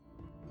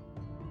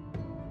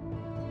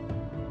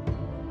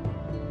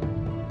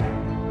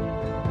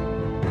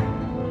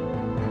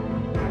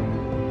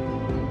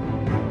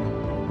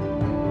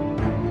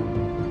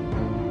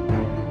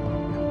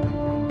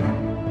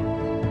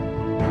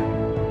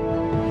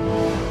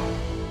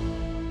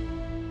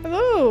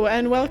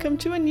and welcome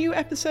to a new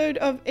episode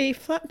of A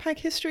Flat Pack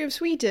History of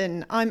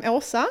Sweden. I'm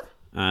Elsa.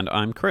 And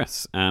I'm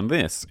Chris, and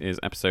this is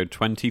episode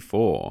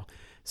 24,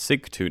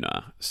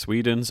 Sigtuna,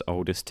 Sweden's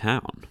oldest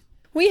town.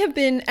 We have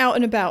been out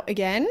and about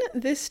again,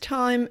 this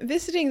time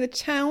visiting the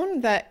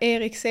town that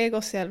Erik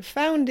Segersäll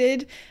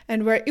founded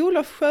and where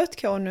Olof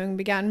Skötkonung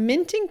began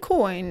minting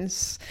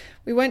coins.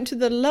 We went to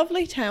the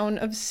lovely town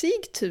of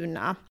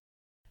Sigtuna.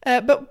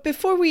 But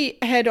before we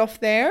head off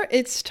there,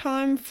 it's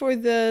time for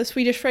the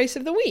Swedish phrase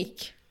of the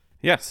week.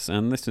 Yes,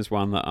 and this is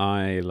one that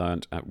I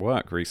learnt at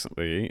work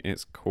recently.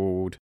 It's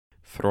called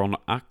från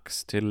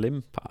ax till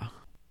limpa.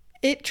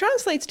 It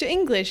translates to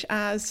English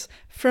as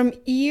from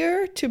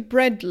ear to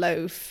bread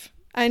loaf.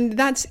 And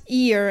that's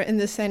ear in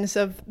the sense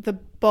of the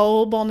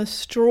bulb on a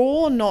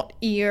straw, not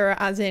ear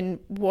as in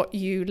what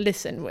you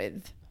listen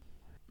with.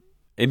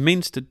 It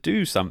means to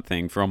do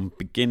something from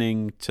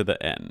beginning to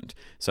the end.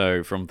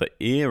 So from the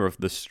ear of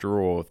the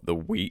straw of the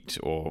wheat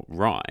or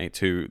rye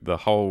to the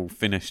whole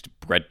finished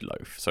bread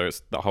loaf. So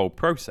it's the whole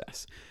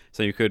process.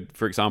 So you could,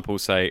 for example,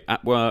 say,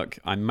 at work,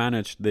 I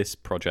managed this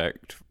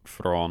project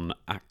från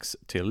ax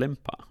till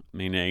limpa,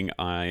 meaning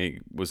I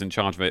was in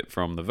charge of it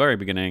from the very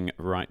beginning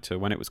right to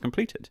when it was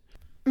completed.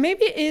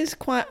 Maybe it is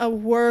quite a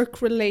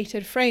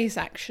work-related phrase,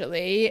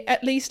 actually.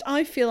 At least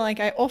I feel like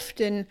I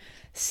often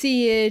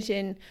see it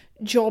in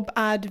job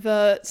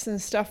adverts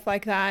and stuff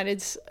like that.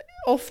 It's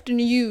often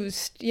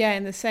used,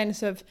 in the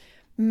sense of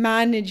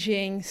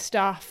managing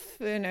stuff.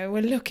 You know,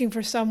 we're looking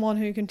for someone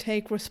who can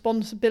take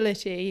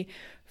responsibility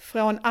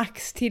från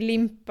ax till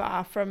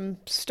limpa, from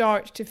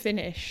start to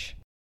finish.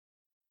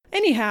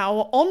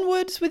 Anyhow,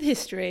 onwards with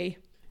history.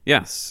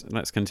 Yes,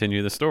 let's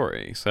continue the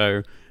story.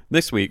 So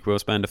this week we'll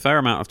spend a fair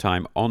amount of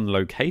time on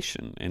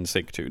location in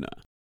Sigtuna.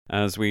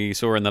 As we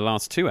saw in the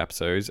last two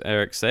episodes,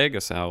 Erik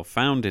Segersäll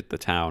founded the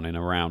town in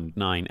around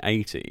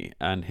 980,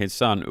 and his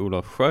son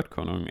Olof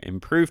Skötkonung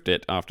improved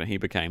it after he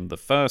became the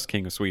first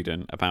king of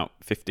Sweden about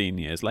 15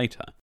 years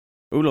later.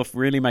 Olof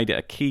really made it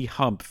a key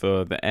hub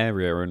for the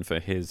area and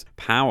for his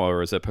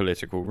power as a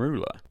political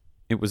ruler.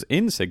 It was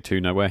in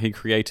Sigtuna where he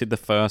created the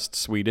first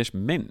Swedish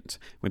mint,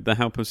 with the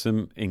help of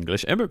some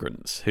English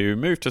immigrants who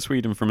moved to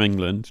Sweden from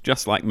England,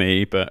 just like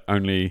me, but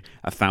only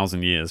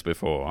 1,000 years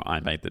before I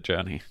made the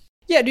journey.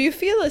 Yeah, do you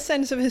feel a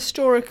sense of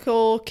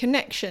historical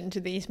connection to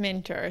these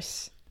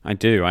minters? I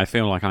do. I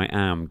feel like I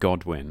am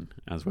Godwin,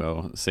 as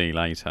we'll see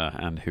later,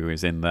 and who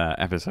is in the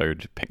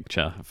episode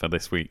picture for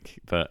this week.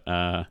 But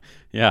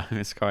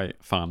it's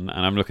quite fun,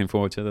 and I'm looking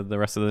forward to the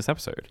rest of this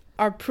episode.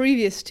 Our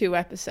previous two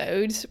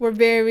episodes were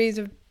very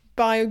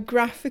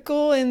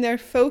biographical in their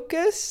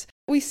focus.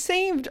 We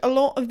saved a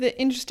lot of the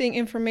interesting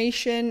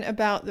information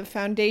about the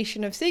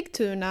foundation of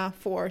Sigtuna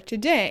for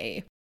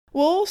today.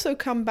 We'll also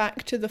come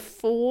back to the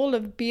fall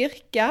of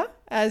Birka,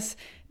 as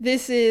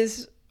this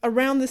is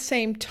around the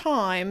same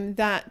time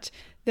that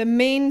the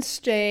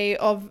mainstay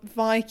of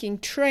Viking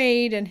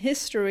trade and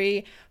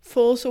history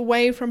falls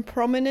away from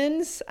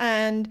prominence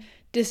and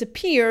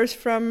disappears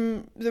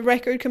from the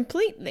record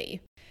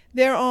completely.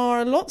 There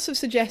are lots of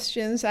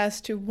suggestions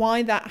as to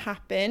why that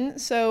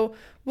happened, so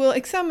we'll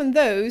examine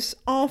those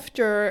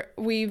after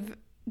we've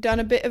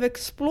done a bit of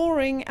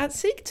exploring at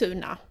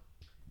Sigtuna.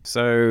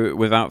 So,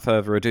 without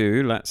further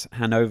ado, let's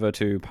hand over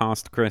to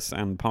past Chris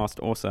and past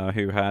Åsa,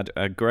 who had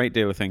a great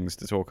deal of things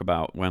to talk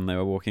about when they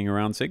were walking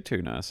around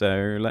Sigtuna.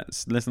 So,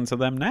 let's listen to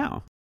them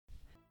now.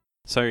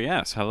 So,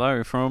 yes,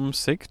 hello from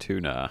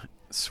Sigtuna,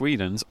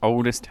 Sweden's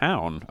oldest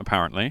town,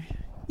 apparently.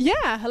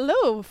 Yeah,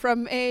 hello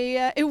from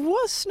it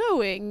was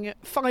snowing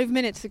 5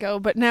 minutes ago,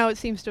 but now it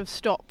seems to have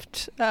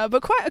stopped.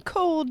 But quite a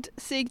cold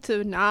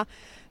Sigtuna.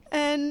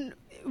 And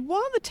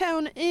while the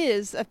town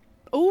is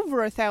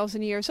over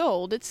 1,000 years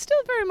old, it's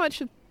still very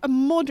much a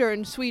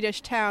modern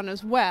Swedish town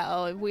as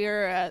well.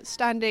 We're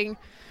standing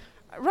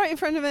right in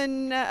front of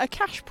a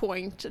cash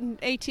point, an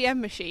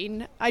ATM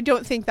machine. I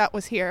don't think that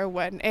was here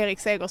when Erik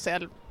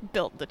Segersäll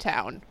built the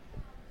town.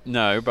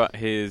 No, but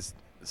his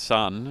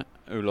son,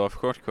 Olof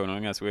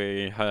Skötkonung, as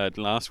we heard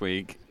last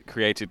week,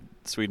 created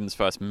Sweden's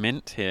first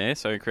mint here,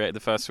 so he created the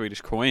first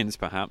Swedish coins,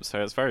 perhaps,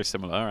 so it's very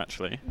similar,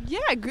 actually.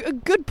 Yeah,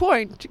 good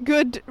point,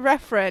 good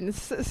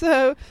reference.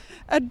 So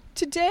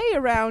today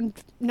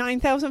around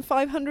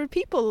 9,500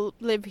 people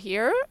live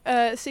here.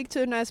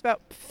 Sigtuna is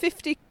about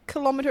 50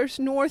 kilometers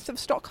north of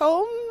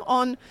Stockholm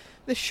on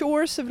the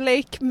shores of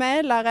Lake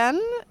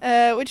Mälaren,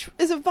 which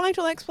is a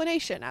vital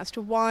explanation as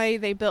to why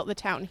they built the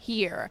town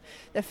here,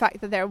 the fact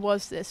that there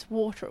was this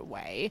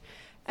waterway.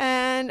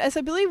 And as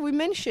I believe we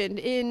mentioned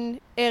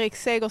in Erik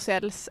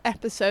Segersäll's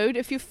episode,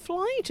 if you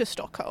fly to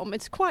Stockholm,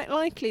 it's quite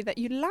likely that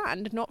you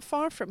land not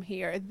far from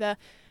here. The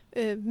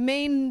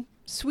main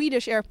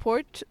Swedish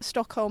airport,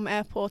 Stockholm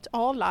Airport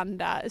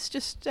Arlanda, is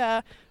just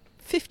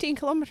 15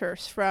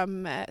 kilometers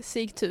from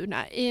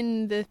Sigtuna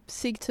in the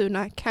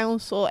Sigtuna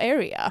Council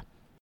area.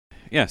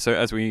 Yeah, so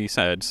as we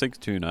said,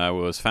 Sigtuna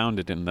was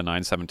founded in the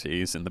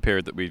 970s, in the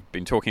period that we've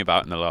been talking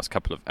about in the last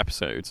couple of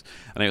episodes.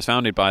 And it was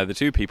founded by the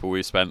two people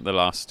we've spent the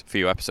last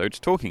few episodes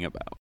talking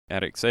about,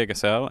 Erik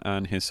Segersäll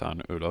and his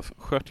son Olof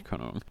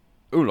Skötkonung.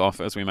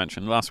 Olof, as we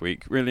mentioned last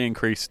week, really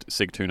increased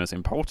Sigtuna's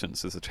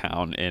importance as a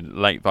town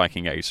in late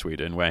Viking Age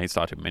Sweden, where he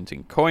started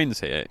minting coins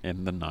here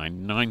in the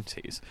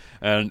 990s.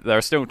 And there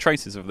are still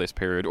traces of this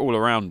period all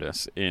around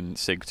us in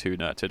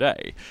Sigtuna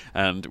today,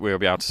 and we'll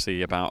be able to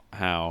see about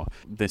how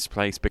this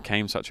place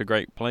became such a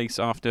great place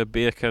after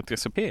Birka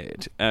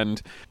disappeared.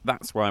 And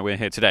that's why we're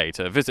here today,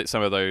 to visit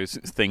some of those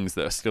things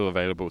that are still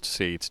available to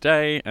see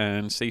today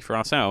and see for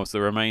ourselves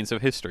the remains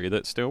of history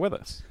that's still with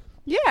us.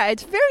 Yeah,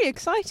 it's very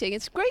exciting.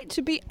 It's great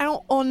to be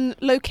out on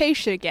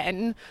location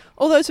again.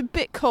 Although it's a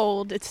bit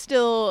cold, it's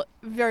still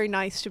very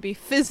nice to be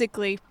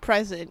physically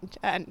present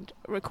and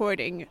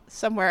recording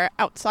somewhere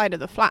outside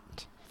of the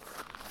flat.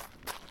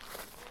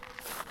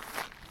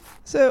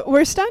 So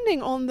we're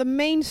standing on the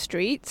main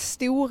street,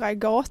 Stora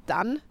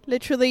Gatan,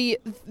 literally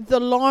the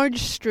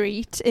large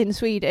street in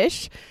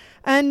Swedish.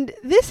 And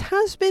this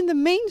has been the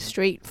main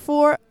street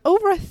for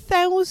over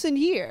 1,000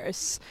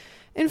 years.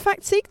 In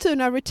fact,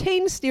 Sigtuna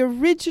retains the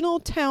original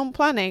town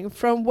planning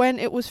from when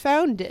it was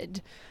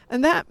founded,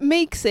 and that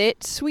makes it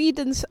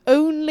Sweden's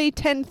only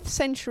 10th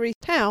century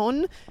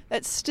town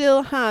that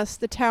still has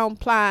the town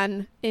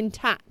plan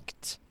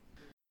intact.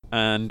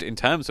 And in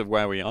terms of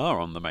where we are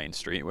on the main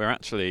street, we're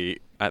actually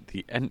at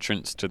the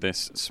entrance to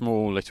this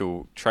small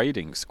little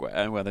trading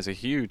square where there's a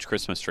huge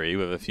Christmas tree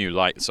with a few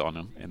lights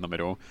on in the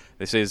middle.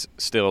 This is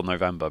still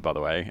November, by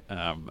the way,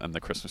 and the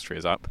Christmas tree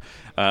is up.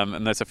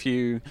 And there's a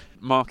few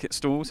market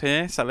stalls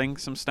here selling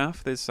some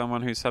stuff. There's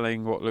someone who's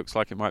selling what looks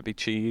like it might be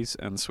cheese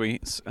and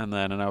sweets, and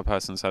then another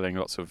person selling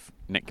lots of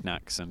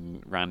knickknacks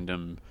and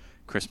random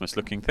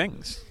Christmas-looking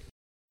things.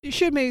 You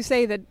should maybe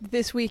say that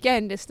this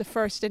weekend is the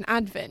first in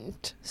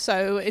Advent,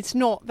 so it's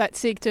not that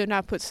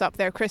Sigtuna puts up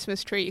their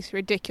Christmas trees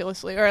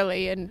ridiculously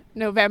early in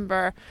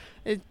November.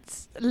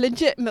 It's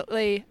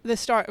legitimately the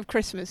start of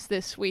Christmas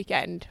this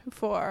weekend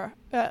for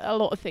a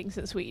lot of things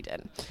in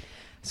Sweden.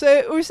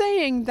 So we're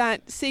saying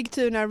that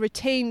Sigtuna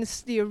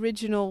retains the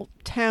original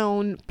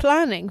town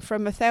planning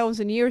from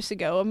 1,000 years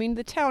ago. I mean,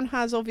 the town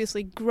has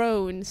obviously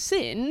grown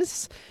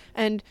since,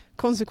 and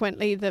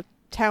consequently the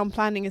town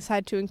planning has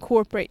had to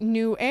incorporate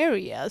new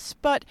areas,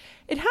 but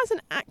it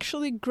hasn't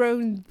actually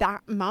grown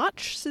that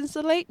much since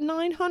the late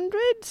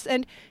 900s.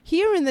 And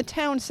here in the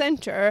town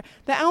centre,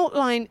 the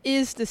outline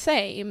is the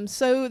same.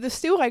 So the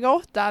Stora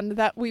Gatan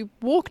that we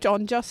walked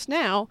on just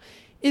now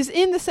is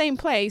in the same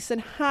place and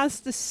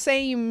has the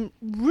same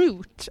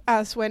route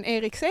as when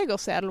Erik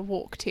Segersäll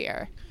walked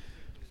here.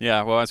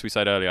 Yeah, well, as we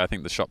said earlier, I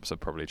think the shops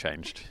have probably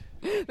changed.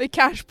 The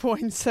cash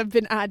points have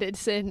been added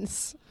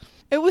since.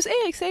 It was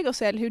Erik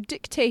Segersäll who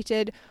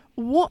dictated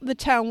what the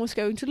town was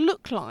going to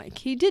look like.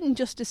 He didn't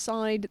just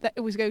decide that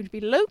it was going to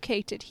be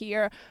located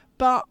here,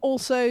 but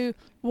also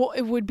what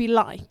it would be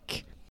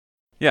like.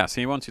 Yes,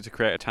 he wanted to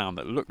create a town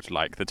that looked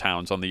like the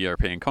towns on the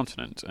European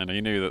continent, and he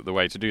knew that the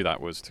way to do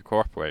that was to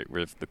cooperate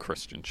with the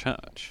Christian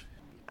church.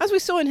 As we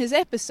saw in his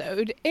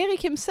episode,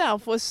 Erik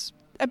himself was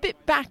a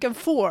bit back and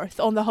forth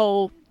on the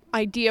whole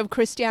idea of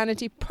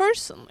Christianity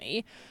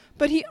personally,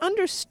 but he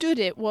understood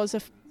it was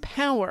a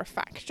power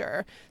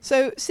factor.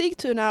 So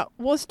Sigtuna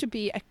was to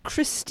be a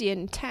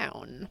Christian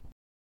town.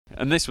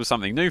 And this was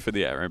something new for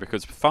the area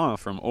because far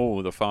from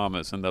all the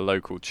farmers and the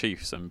local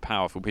chiefs and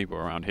powerful people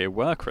around here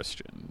were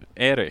Christian.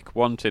 Erik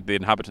wanted the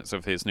inhabitants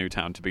of his new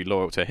town to be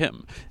loyal to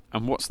him.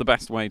 And what's the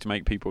best way to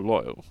make people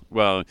loyal?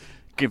 Well,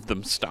 give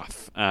them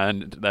stuff,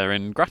 and they're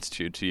in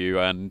gratitude to you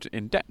and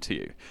in debt to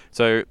you.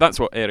 So that's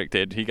what Erik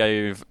did. He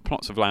gave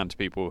plots of land to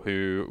people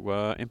who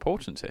were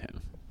important to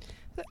him.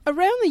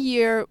 Around the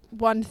year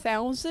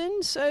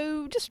 1000,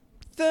 so just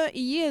 30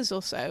 years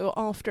or so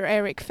after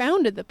Erik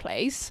founded the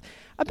place,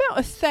 about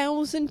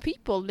 1,000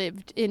 people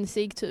lived in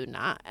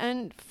Sigtuna,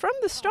 and from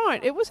the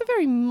start it was a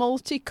very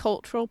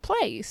multicultural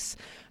place.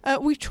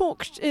 We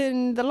talked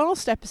in the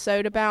last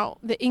episode about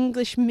the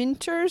English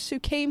minters who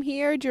came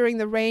here during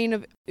the reign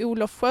of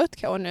Olof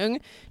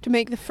Skötkonung to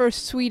make the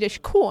first Swedish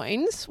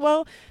coins.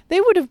 Well,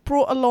 they would have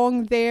brought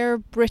along their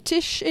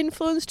British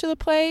influence to the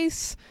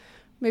place.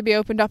 Maybe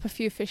opened up a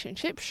few fish and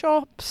chip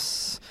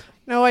shops.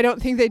 No, I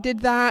don't think they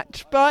did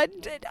that,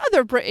 but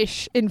other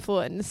British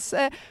influence.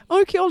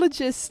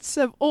 Archaeologists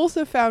have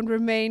also found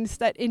remains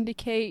that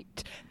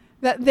indicate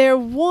that there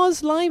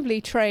was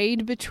lively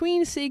trade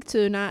between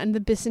Sigtuna and the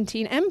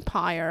Byzantine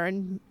Empire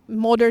and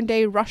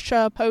modern-day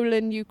Russia,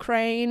 Poland,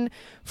 Ukraine.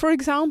 For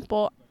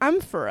example,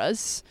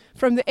 amphoras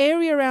from the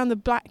area around the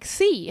Black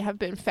Sea have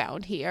been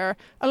found here,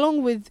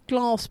 along with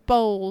glass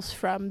bowls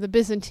from the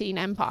Byzantine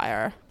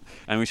Empire.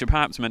 And we should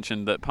perhaps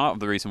mention that part of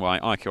the reason why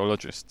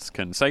archaeologists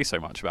can say so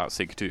much about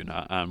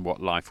Sigtuna and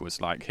what life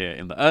was like here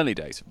in the early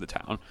days of the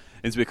town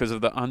is because of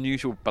the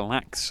unusual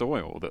black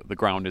soil that the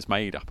ground is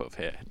made up of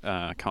here.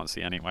 I can't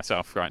see any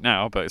myself right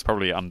now, but it's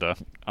probably under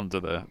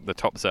the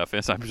top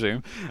surface, I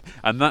presume.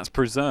 And that's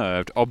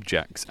preserved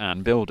objects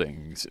and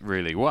buildings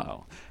really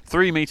well.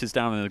 3 meters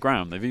down in the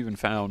ground, they've even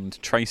found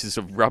traces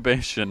of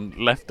rubbish and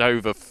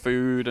leftover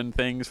food and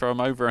things from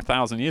over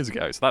 1,000 years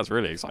ago. So that's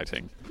really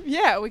exciting.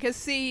 Yeah, we can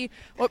see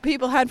what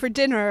people had for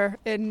dinner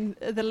in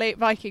the late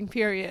Viking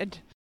period.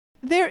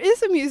 there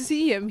is a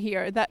museum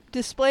here that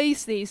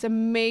displays these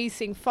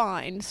amazing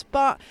finds,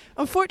 but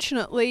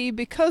unfortunately,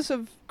 because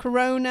of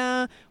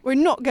Corona, we're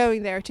not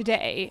going there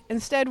today.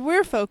 Instead,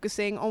 we're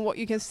focusing on what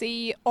you can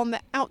see on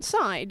the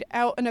outside,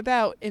 out and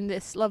about in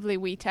this lovely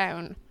wee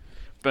town.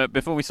 But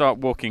before we start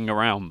walking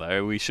around,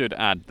 though, we should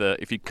add that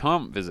if you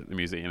can't visit the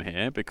museum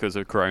here because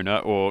of Corona,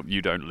 or you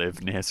don't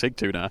live near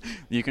Sigtuna,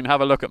 you can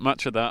have a look at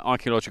much of the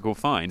archaeological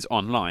finds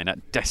online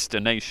at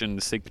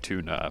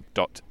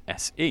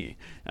destinationsigtuna.se.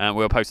 And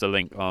we'll post a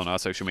link on our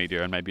social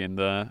media and maybe in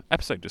the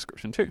episode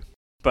description too.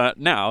 But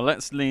now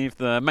let's leave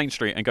the main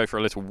street and go for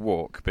a little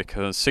walk,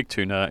 because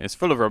Sigtuna is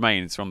full of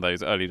remains from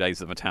those early days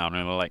of the town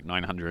in the late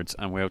 900s,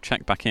 and we'll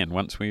check back in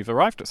once we've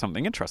arrived at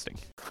something interesting.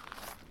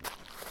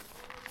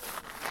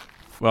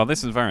 Well,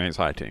 this is very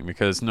exciting,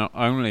 because not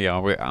only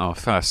are we at our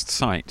first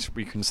site,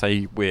 we can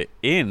say we're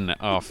in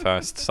our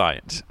first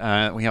site.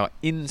 We are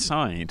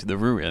inside the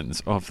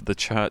ruins of the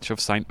Church of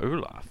St.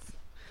 Olaf.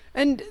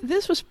 And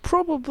this was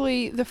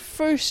probably the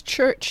first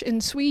church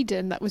in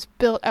Sweden that was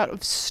built out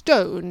of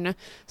stone.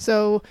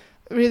 So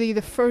really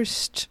the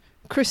first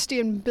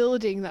Christian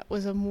building that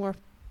was a more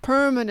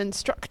permanent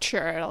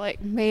structure, like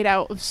made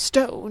out of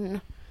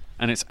stone.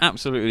 And it's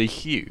absolutely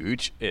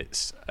huge.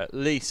 It's at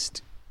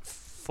least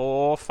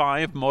 4 or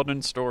 5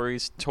 modern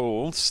stories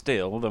tall,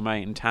 still, the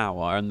main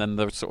tower, and then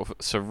the sort of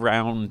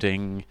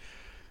surrounding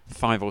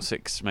 5 or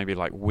 6 maybe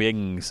like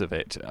wings of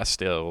it are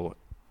still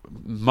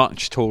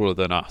much taller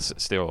than us,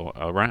 still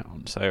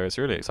around. So it's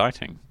really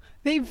exciting.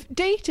 They've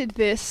dated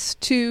this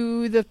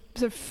to the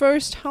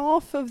first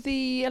half of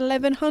the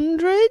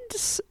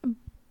 1100s,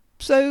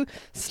 so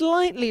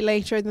slightly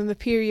later than the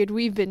period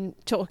we've been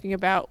talking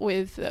about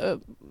with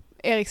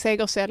Erik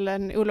Segersäll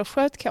and Olof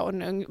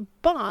Skötkonung,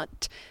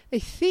 but they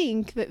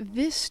think that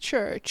this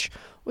church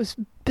was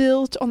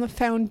built on the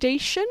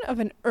foundation of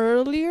an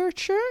earlier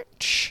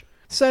church.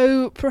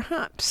 So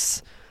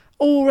perhaps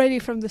already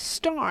from the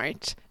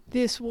start,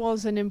 this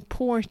was an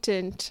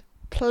important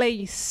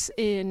place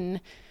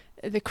in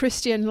the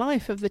Christian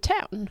life of the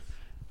town.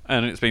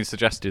 And it's been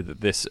suggested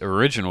that this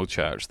original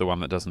church, the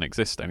one that doesn't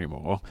exist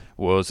anymore,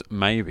 was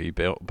maybe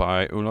built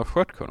by Olof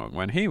Skötkonung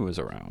when he was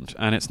around.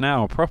 And it's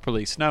now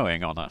properly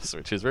snowing on us,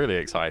 which is really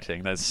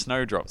exciting. There's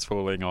snowdrops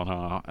falling on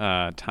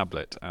our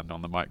tablet and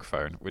on the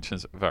microphone, which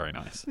is very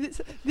nice.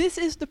 This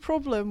is the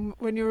problem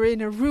when you're in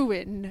a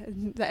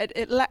ruin, that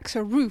it lacks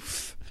a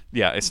roof.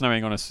 Yeah, it's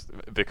snowing on us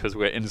because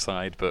we're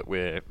inside, but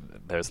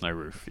there's no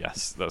roof.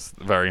 Yes, that's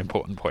a very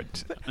important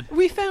point.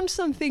 We found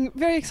something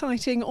very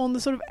exciting on the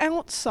sort of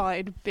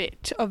outside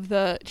bit of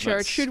the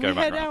church. Should we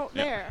head out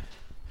there?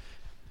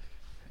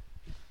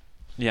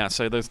 Yeah,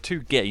 so there's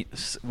 2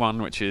 gates,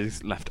 one which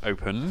is left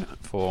open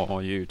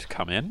for you to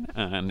come in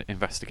and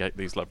investigate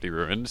these lovely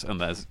ruins,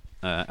 and there's,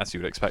 as you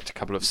would expect, a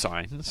couple of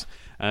signs.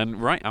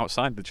 And right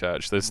outside the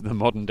church, there's the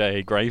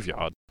modern-day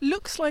graveyard.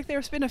 Looks like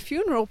there's been a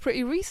funeral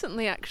pretty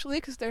recently, actually,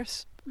 because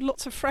there's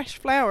lots of fresh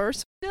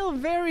flowers. Still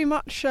very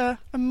much a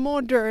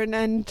modern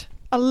and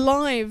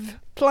alive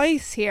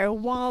place here,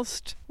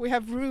 whilst we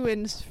have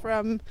ruins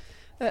from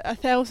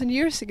 1,000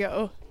 years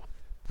ago.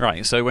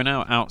 Right, so we're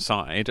now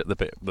outside at the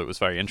bit that was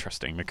very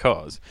interesting,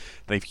 because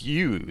they've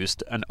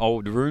used an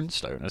old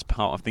runestone as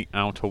part of the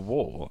outer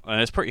wall. And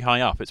it's pretty high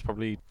up. It's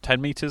probably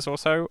 10 metres or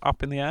so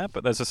up in the air,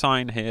 but there's a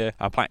sign here,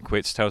 a plaque,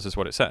 which tells us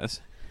what it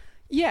says.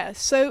 Yeah,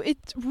 so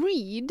it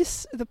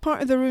reads, the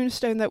part of the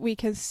runestone that we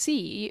can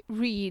see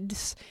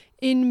reads,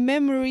 "In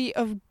memory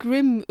of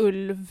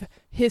Grimulv,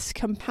 his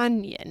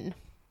companion."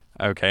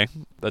 Okay,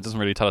 that doesn't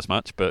really tell us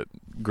much, but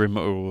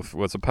Grimulv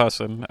was a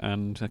person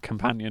and a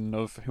companion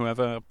of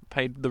whoever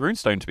paid the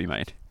runestone to be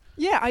made.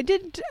 Yeah, I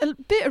did a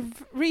bit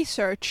of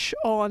research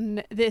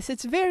on this.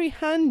 It's very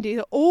handy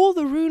that all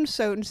the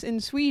runestones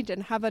in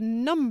Sweden have a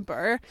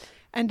number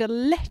and a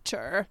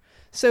letter.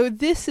 So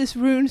this is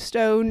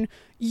runestone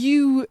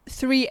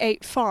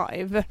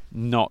U385.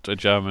 Not a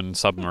German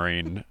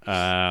submarine,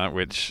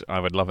 which I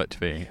would love it to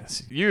be.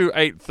 It's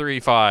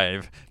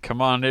U835,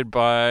 commanded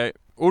by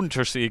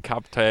Untersee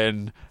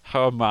Captain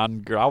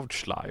Hermann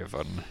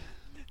Grautschleifen.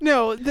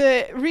 No,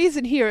 the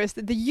reason here is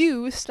that the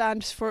U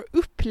stands for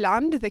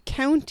Uppland, the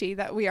county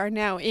that we are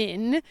now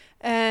in,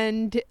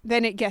 and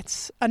then it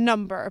gets a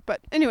number.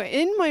 But anyway,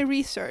 in my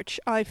research,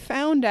 I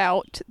found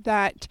out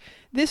that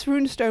this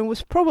runestone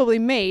was probably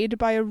made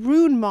by a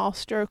rune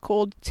master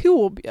called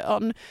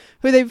Torbjörn,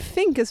 who they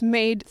think has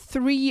made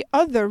 3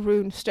 other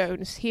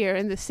runestones here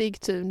in the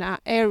Sigtuna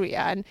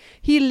area, and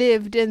he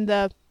lived in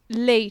the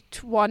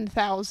late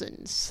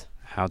 1000s.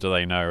 How do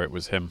they know it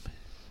was him?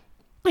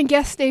 I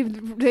guess they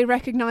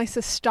recognize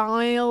the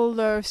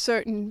style or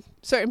certain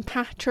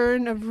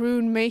pattern of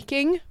rune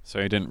making.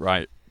 So he didn't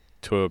write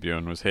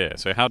Torbjörn was here.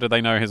 So how did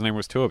they know his name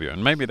was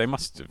Torbjörn? Maybe they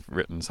must have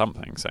written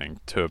something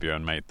saying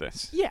Torbjörn made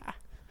this. Yeah.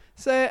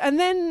 So, and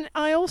then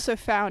I also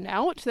found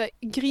out that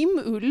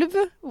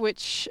Grimulv,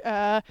 which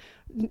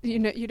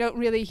you don't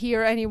really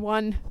hear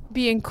anyone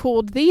being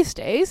called these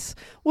days,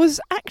 was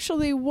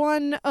actually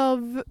one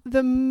of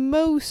the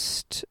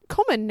most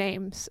common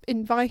names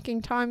in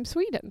Viking time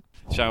Sweden.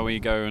 Shall we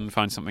go and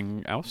find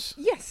something else?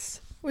 Yes.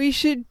 we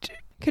should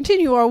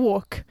continue our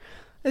walk.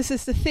 This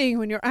is the thing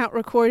when you're out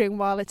recording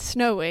while it's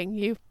snowing.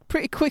 You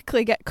pretty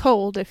quickly get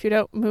cold if you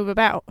don't move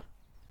about.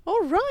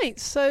 All right,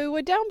 so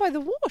we're down by the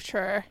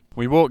water.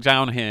 We walked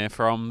down here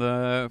from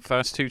the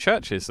first two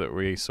churches that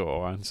we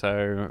saw, and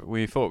so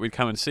we thought we'd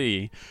come and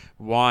see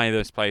why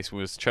this place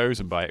was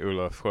chosen by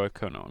Olof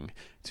Skötkonung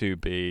to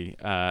be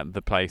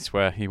the place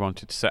where he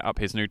wanted to set up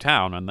his new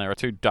town. And there are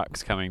two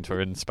ducks coming to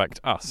inspect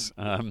us.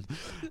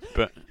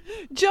 But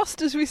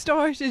just as we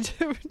started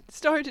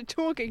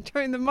talking,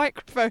 turning the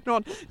microphone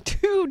on,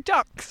 two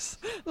ducks,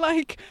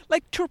 like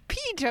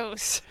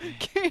torpedoes,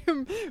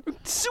 came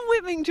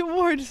swimming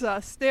towards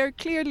us. They're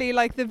clearly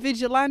like the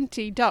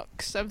vigilante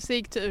ducks of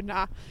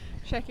Sigtuna,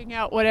 checking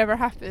out whatever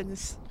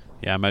happens.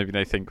 Yeah, maybe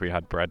they think we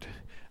had bread.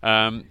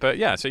 But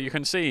yeah, so you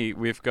can see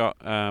we've got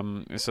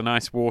it's a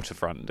nice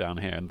waterfront down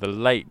here, and the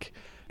lake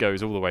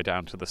goes all the way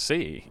down to the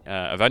sea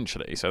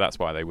eventually, so that's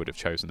why they would have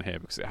chosen here,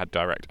 because it had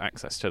direct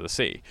access to the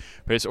sea.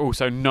 But it's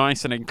also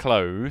nice and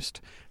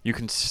enclosed. You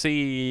can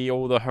see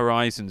all the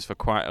horizons for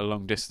quite a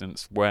long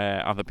distance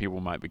where other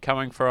people might be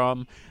coming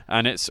from,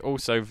 and it's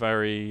also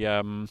very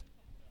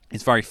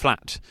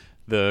flat.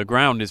 The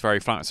ground is very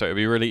flat, so it would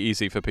be really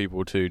easy for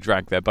people to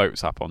drag their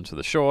boats up onto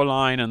the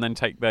shoreline and then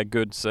take their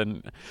goods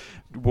and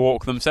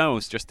walk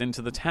themselves just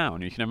into the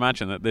town. You can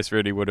imagine that this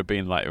really would have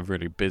been like a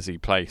really busy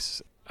place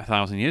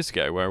 1,000 years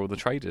ago, where all the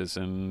traders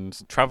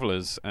and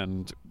travellers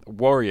and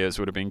warriors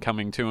would have been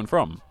coming to and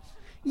from.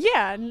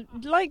 Yeah, and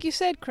like you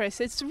said, Chris,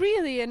 it's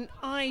really an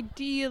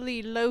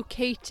ideally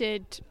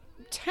located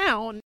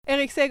town.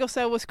 Erik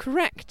Segersäll was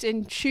correct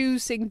in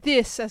choosing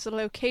this as a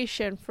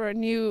location for a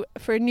new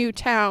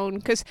town,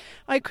 because,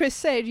 like Chris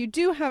said, you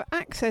do have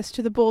access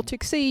to the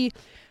Baltic Sea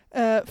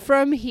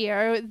from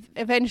here,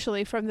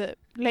 eventually from the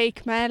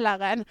Lake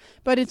Mälaren,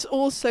 but it's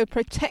also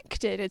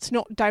protected. It's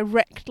not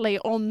directly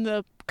on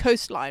the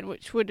coastline,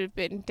 which would have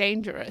been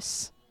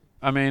dangerous.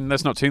 I mean,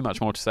 there's not too much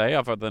more to say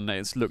other than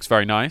it looks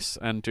very nice,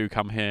 and do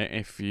come here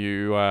if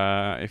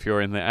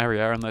you're in the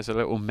area. And there's a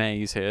little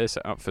maze here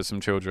set up for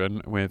some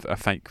children with a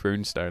fake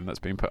runestone that's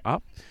been put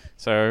up.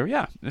 So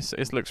yeah, this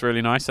looks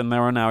really nice, and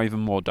there are now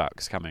even more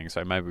ducks coming.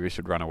 So maybe we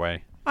should run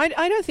away. I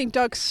don't think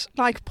ducks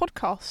like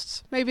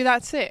podcasts. Maybe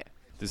that's it.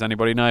 Does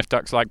anybody know if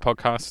ducks like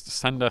podcasts?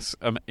 Send us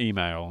an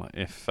email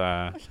if.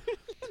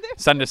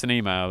 Send us an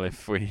email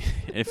if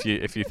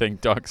you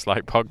think ducks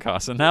like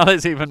podcasts. And now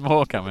there's even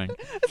more coming.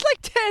 It's like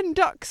 10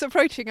 ducks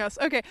approaching us.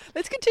 Okay,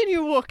 let's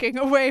continue walking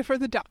away from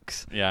the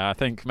ducks. Yeah, I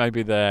think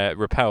maybe they're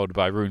repelled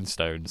by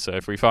runestones. So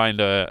if we find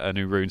a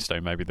new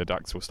runestone, maybe the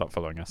ducks will stop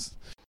following us.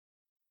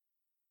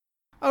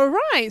 All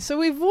right, so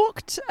we've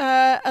walked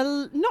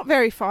not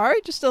very far,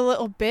 just a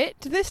little bit.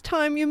 This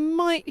time you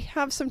might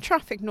have some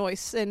traffic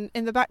noise in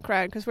the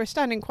background, because we're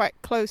standing quite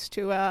close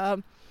to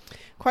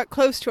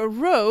a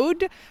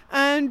road,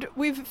 and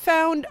we've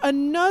found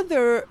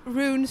another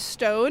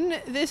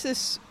runestone. This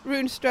is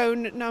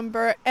runestone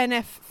number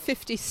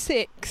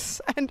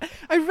NF56, and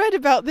I read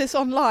about this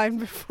online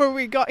before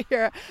we got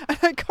here, and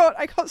I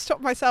can't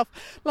stop myself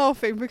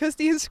laughing, because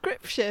the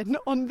inscription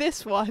on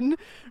this one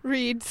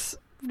reads,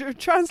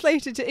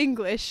 translated to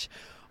English,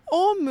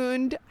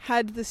 Ormund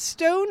had the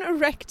stone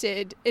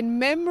erected in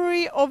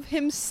memory of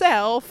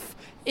himself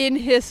in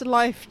his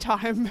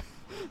lifetime.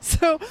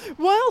 So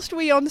whilst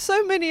we on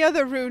so many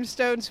other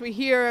runestones we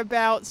hear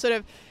about sort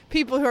of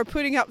people who are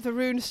putting up the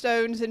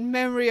runestones in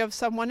memory of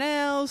someone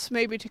else,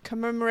 maybe to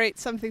commemorate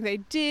something they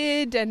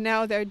did and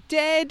now they're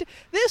dead,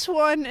 this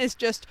one is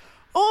just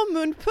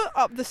Ormund put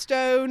up the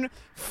stone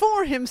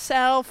for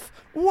himself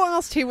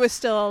whilst he was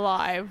still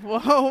alive.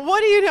 Whoa,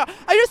 what do you know?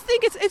 I just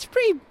think it's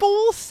pretty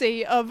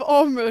ballsy of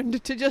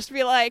Ormund to just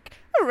be like,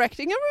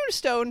 erecting a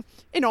runestone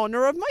in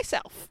honour of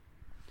myself.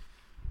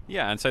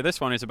 Yeah, and so this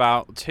one is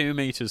about 2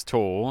 meters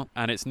tall,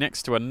 and it's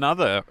next to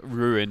another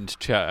ruined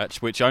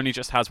church, which only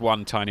just has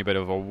one tiny bit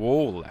of a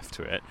wall left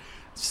to it,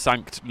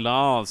 Sankt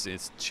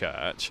Lars's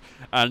church.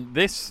 And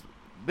this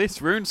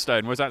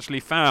runestone was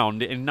actually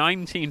found in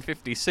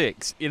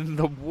 1956 in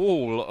the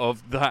wall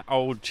of that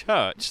old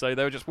church. So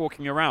they were just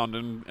walking around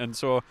and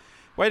saw,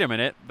 wait a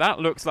minute, that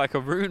looks like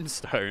a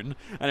runestone,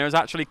 and it was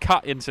actually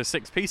cut into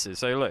 6 pieces.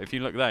 So look, if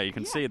you look there, you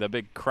can see the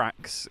big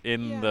cracks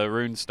in the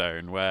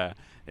runestone where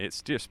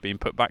it's just been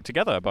put back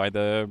together by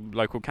the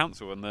local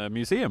council and the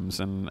museums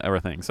and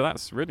everything. So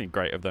that's really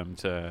great of them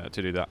to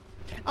do that.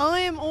 I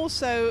am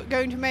also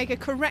going to make a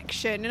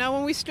correction. Now,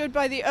 when we stood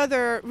by the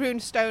other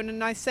runestone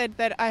and I said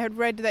that I had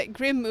read that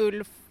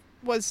Grimulf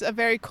was a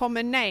very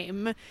common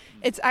name,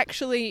 it's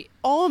actually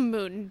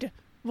Amund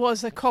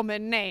was a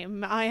common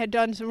name. I had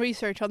done some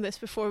research on this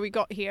before we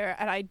got here,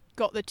 and I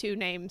got the two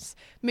names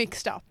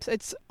mixed up.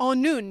 It's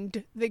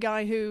Onund, the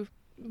guy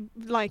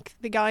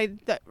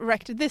that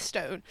erected this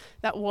stone.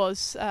 That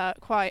was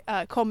quite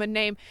a common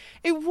name.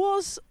 It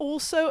was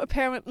also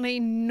apparently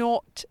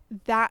not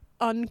that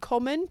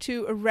uncommon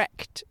to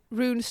erect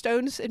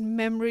runestones in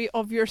memory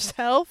of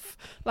yourself,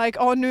 like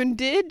Onund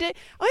did.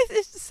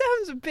 It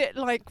sounds a bit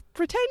like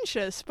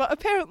pretentious, but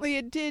apparently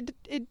it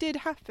did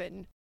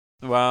happen.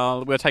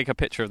 Well, we'll take a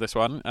picture of this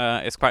one.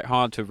 It's quite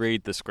hard to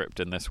read the script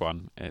in this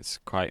one. It's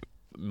quite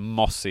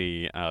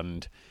mossy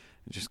and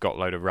just got a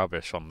load of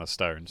rubbish on the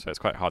stone, so it's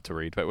quite hard to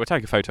read. But we'll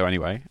take a photo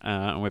anyway,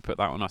 and we'll put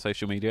that on our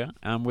social media,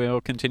 and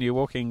we'll continue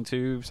walking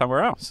to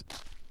somewhere else.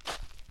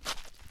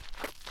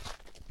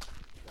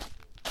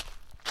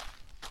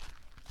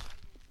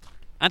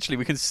 Actually,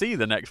 we can see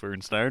the next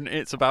runestone.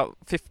 It's about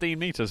 15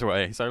 metres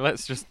away, so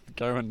let's just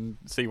go and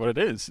see what it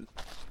is.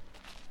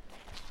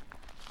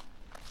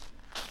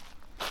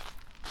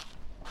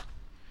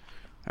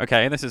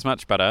 Okay, this is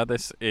much better.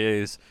 This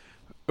is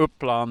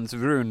Upplands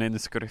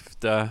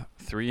Runinskrift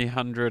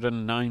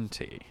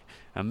 390.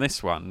 And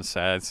this one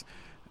says,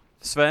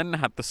 Sven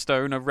had the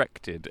stone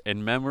erected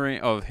in memory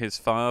of his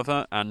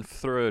father and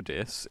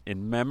Frödis,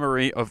 in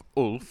memory of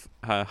Ulf,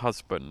 her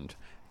husband.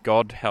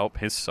 God help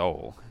his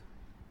soul.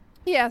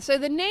 Yeah, so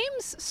the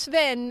names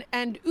Sven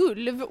and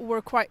Ulf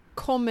were quite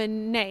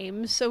common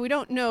names, so we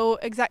don't know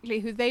exactly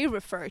who they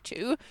refer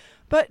to.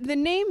 But the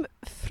name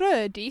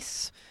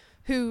Frödis,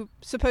 who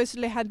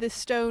supposedly had this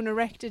stone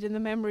erected in the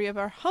memory of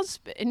her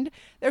husband,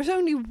 there's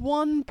only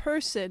one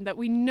person that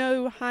we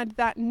know had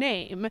that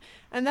name,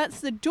 and that's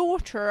the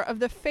daughter of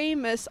the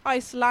famous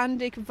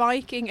Icelandic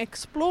Viking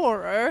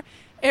explorer,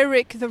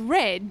 Erik the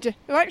Red,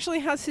 who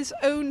actually has his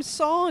own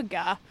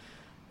saga,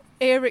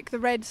 Erik the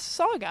Red's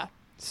saga.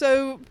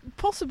 So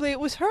possibly it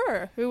was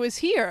her who was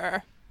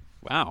here.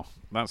 Wow,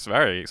 that's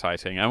very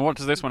exciting. And what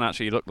does this one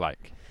actually look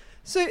like?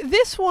 So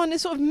this one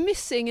is sort of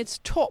missing its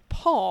top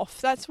half.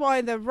 That's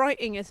why the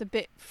writing is a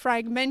bit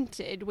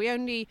fragmented. We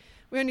only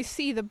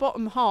see the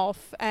bottom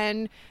half,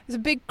 and there's a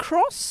big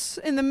cross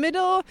in the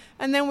middle,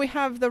 and then we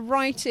have the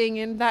writing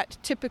in that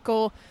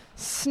typical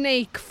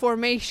snake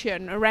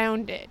formation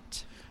around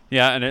it.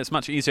 Yeah, and it's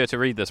much easier to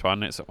read this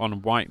one. It's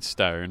on white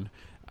stone,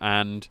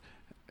 and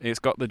it's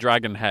got the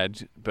dragon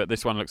head, but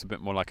this one looks a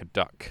bit more like a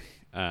duck.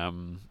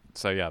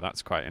 So yeah,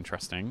 that's quite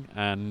interesting.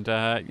 And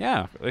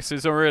yeah, this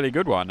is a really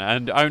good one,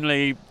 and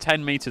only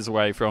 10 meters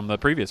away from the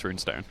previous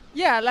runestone.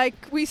 Yeah,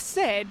 like we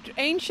said,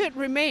 ancient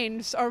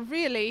remains are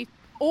really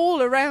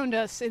all around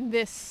us in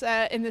this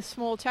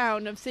small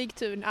town of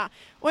Sigtuna.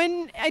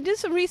 When I did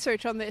some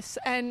research on this,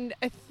 and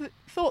I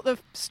thought the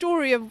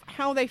story of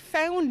how they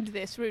found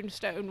this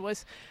runestone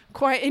was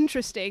quite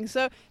interesting.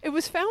 So it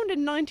was found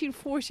in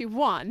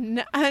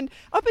 1941, and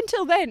up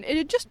until then it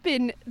had just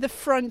been the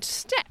front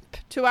step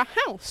to a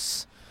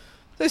house.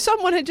 So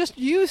someone had just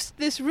used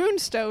this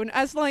runestone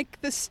as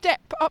like the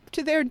step up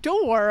to their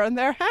door and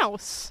their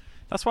house.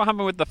 That's what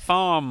happened with the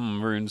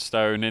farm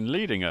runestone in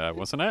Lidingö,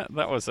 wasn't it?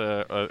 That was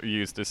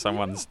used as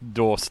someone's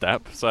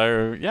doorstep.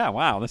 So yeah,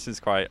 wow, this is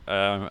quite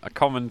a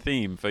common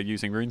theme for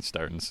using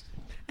runestones.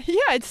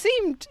 Yeah, it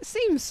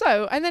seems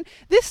so. And then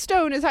this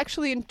stone is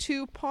actually in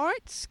two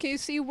parts. Can you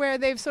see where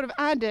they've sort of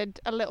added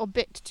a little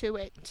bit to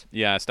it?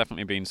 Yeah, it's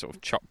definitely been sort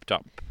of chopped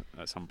up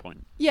at some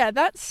point. Yeah,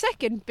 that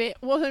second bit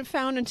wasn't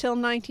found until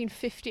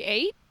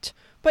 1958,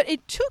 but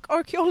it took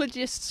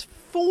archaeologists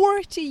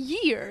 40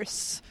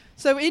 years,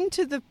 so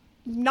into the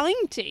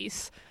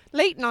 90s,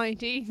 late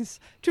 90s,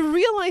 to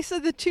realise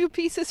that the two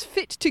pieces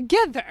fit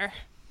together.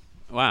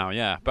 Wow,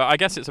 yeah. But I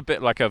guess it's a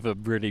bit like a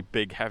really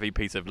big, heavy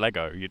piece of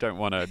Lego. You don't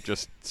want to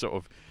just sort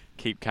of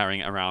keep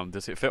carrying it around.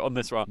 Does it fit on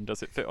this one?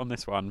 Does it fit on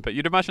this one? But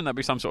you'd imagine there'd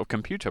be some sort of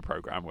computer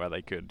program where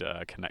they could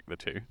connect the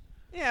two.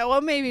 Yeah,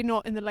 well, maybe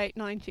not in the late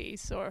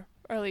 90s or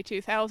early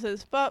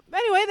 2000s. But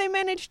anyway, they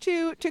managed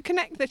to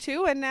connect the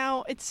two, and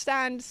now it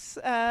stands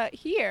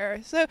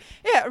here. So,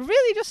 yeah,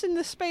 really just in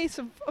the space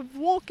of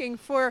walking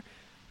for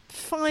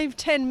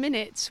 5-10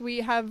 minutes,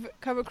 we have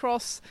come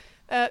across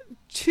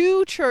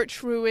 2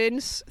 church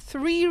ruins,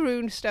 3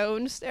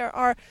 runestones. There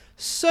are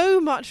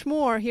so much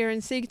more here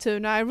in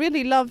Sigtuna. I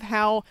really love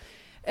how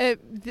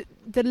the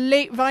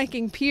late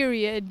Viking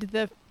period,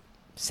 the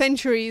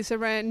centuries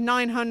around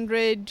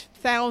 900,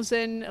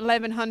 1000,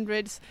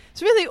 1100s,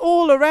 it's really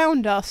all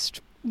around us.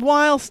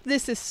 Whilst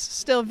this is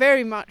still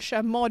very much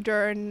a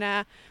modern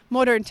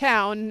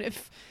town,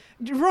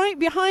 right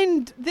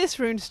behind this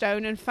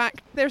runestone, in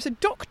fact, there's a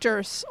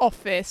doctor's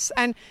office,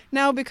 and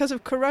now because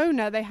of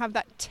Corona, they have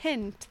that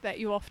tent that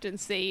you often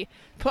see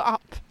put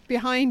up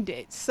behind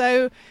it.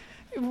 So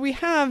we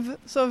have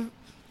sort of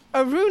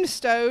a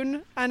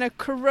runestone and a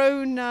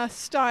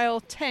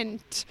Corona-style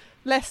tent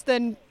less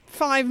than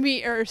 5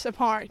 meters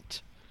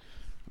apart.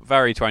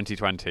 Very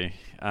 2020.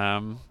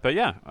 But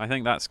yeah, I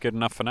think that's good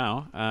enough for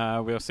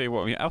now. We'll see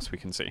what else we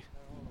can see.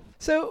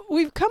 So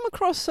we've come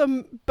across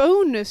some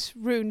bonus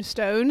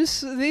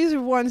runestones. These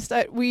are ones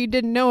that we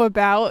didn't know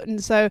about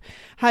and so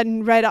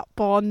hadn't read up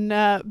on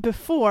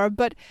before.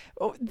 But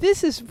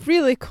this is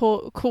really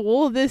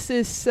cool. This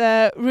is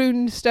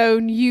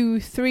runestone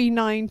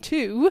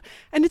U392,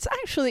 and it's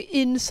actually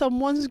in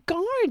someone's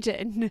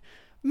garden.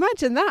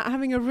 Imagine that,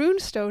 having a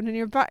runestone in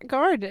your back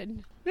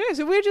garden. Yeah,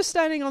 so we're just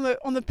standing on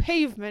the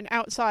pavement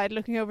outside,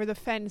 looking over the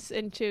fence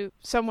into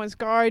someone's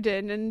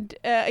garden, and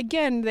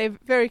again they've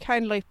very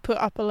kindly put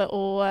up a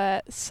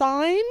little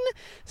sign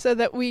so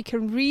that we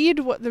can read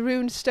what the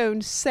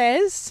runestone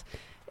says.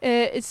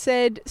 It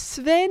said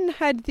Sven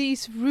had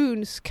these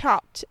runes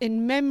cut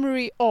in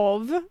memory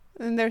of,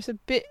 and there's a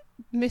bit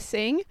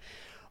missing,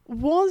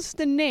 was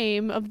the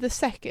name of the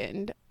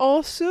second,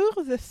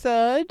 Asur the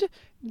third,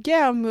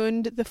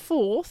 Germund the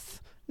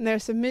fourth, and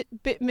there's a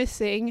bit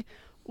missing,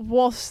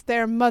 was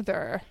their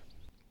mother.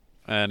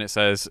 And it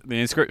says, the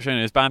inscription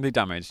is badly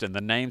damaged and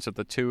the names of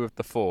the 2 of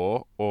the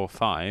 4 or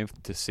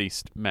 5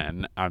 deceased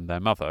men and their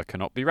mother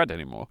cannot be read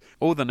anymore.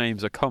 All the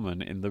names are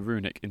common in the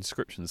runic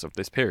inscriptions of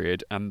this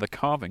period, and the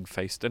carving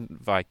faced a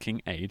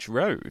Viking Age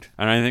road.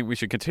 And I think we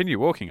should continue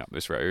walking up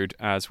this road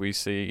as we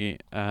see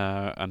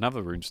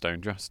another runestone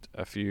just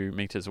a few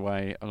metres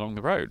away along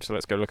the road. So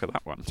let's go look at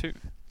that one too.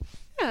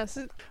 Yeah,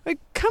 so we're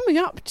coming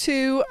up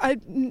to a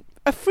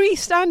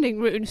freestanding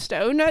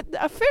runestone,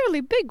 a fairly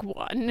big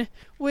one,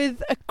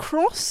 with a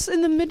cross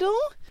in the middle.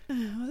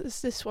 What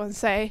does this one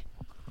say?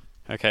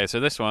 Okay, so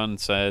this one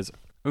says,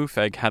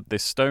 Ufeg had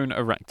this stone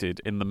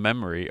erected in the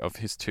memory of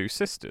his 2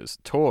 sisters,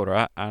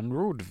 Tora and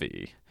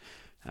Rudvi.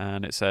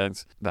 And it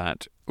says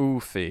that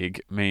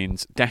Ufeg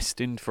means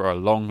destined for a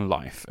long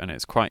life, and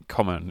it's quite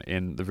common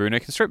in the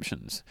runic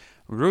inscriptions.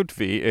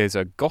 Rudvi is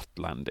a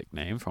Gotlandic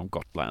name from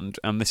Gotland,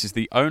 and this is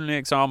the only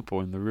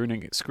example in the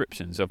runic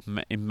inscriptions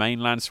in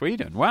mainland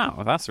Sweden.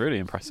 Wow, that's really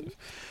impressive.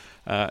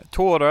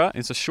 Tora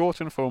is a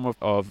shortened form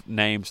of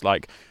names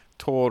like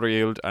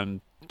Torild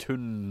and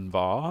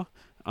Tunvar,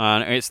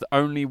 and it's the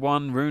only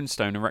one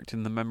runestone erected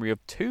in the memory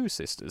of 2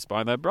 sisters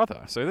by their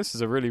brother. So this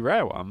is a really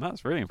rare one.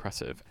 That's really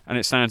impressive. And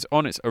it stands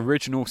on its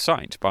original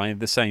site by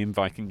the same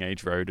Viking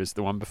Age road as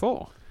the one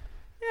before.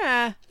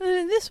 Yeah,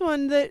 and this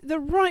one,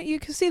 you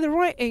can see the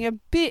writing a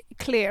bit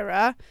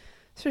clearer,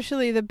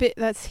 especially the bit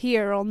that's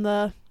here on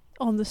the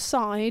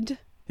side.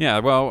 Yeah,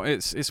 well,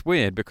 it's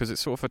weird because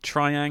it's sort of a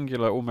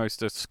triangular,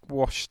 almost a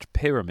squashed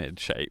pyramid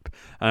shape.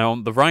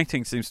 And the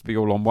writing seems to be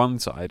all on one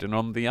side, and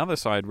on the other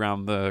side,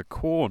 round the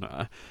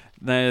corner,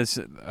 there's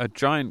a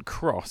giant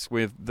cross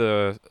with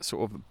the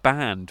sort of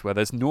band where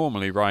there's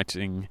normally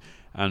writing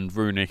and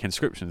runic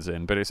inscriptions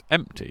in, but it's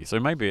empty. So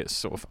maybe it's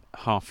sort of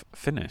half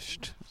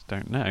finished.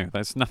 Don't know.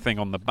 There's nothing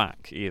on the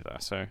back either.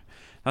 So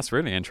that's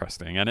really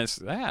interesting, and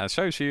it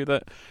shows you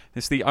that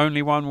it's the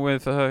only one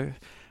with a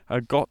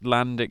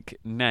Gotlandic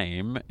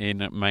name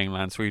in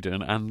mainland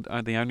Sweden, and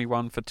the only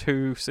one for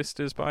 2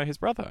 sisters by his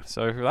brother.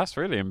 So that's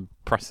really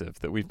impressive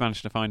that we've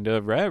managed to find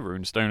a rare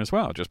runestone as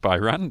well, just by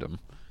random.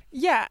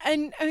 Yeah,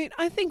 and I mean,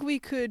 I think we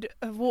could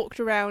have walked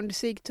around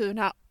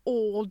Sigtuna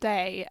all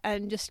day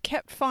and just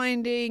kept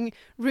finding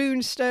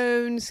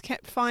runestones,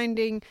 kept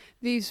finding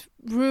these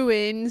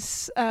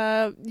ruins.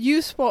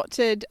 You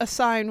spotted a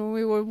sign when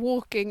we were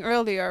walking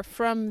earlier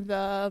from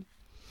where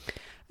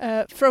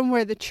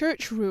the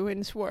church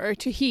ruins were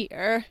to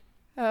here.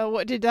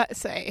 What did that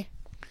say?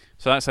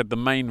 So that said the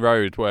main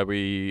road where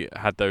we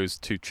had those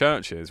 2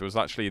 churches was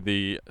actually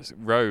the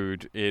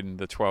road in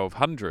the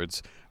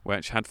 1200s,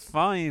 which had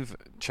 5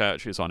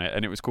 churches on it,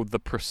 and it was called the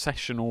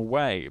Processional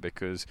Way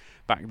because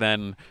back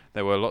then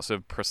there were lots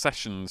of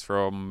processions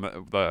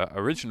from the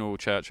original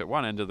church at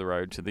one end of the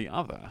road to the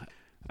other.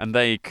 And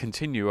they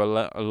continue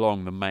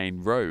along the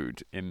main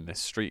road in this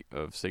street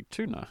of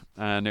Sigtuna.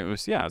 And it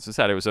was, as I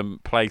said, it was a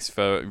place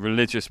for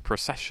religious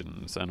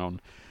processions,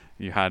 and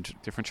you had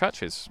different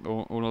churches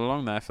all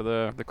along there for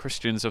the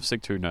Christians of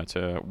Sigtuna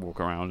to walk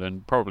around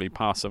and probably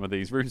pass some of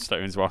these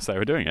runestones whilst they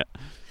were doing it.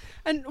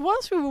 And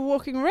whilst we were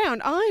walking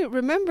around, I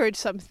remembered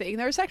something.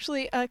 There's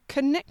actually a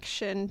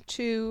connection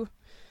to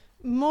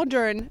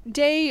modern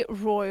day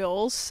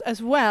royals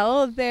as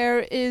well.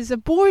 There is a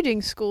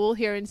boarding school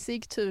here in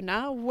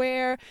Sigtuna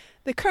where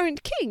the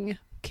current king,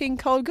 King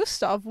Carl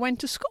Gustav,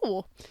 went to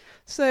school.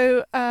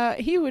 So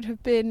he would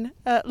have been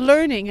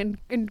learning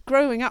and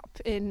growing up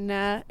in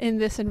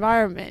this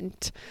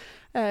environment.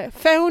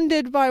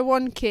 Founded by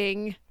one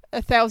king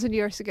 1,000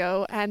 years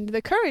ago, and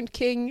the current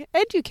king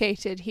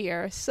educated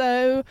here.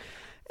 So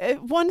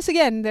once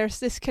again, there's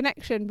this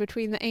connection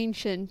between the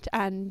ancient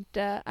and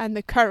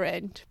the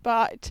current.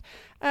 But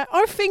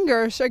our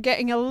fingers are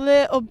getting a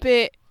little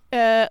bit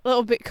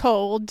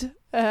cold,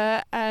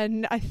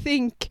 and I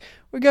think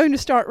we're going to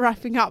start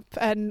wrapping up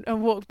and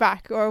walk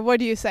back. Or what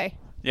do you say?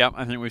 Yeah,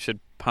 I think we should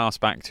pass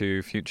back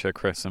to future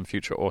Chris and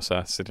future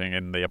Åsa sitting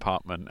in the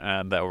apartment,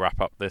 and they'll wrap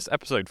up this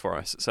episode for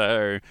us.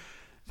 So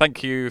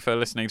thank you for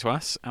listening to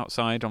us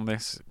outside on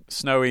this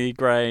snowy,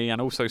 grey, and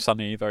also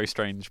sunny, very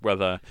strange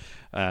weather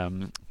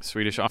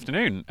Swedish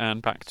afternoon,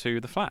 and back to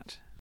the flat.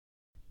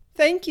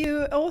 Thank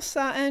you,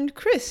 Åsa and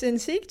Chris in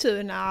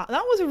Sigtuna.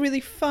 That was a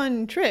really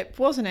fun trip,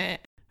 wasn't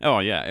it? Oh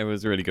yeah, it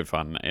was really good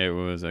fun. It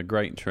was a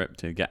great trip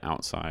to get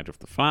outside of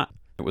the flat.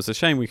 It was a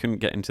shame we couldn't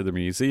get into the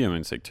museum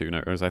in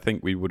Sigtuna, as I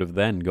think we would have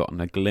then gotten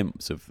a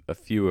glimpse of a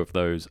few of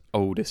those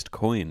oldest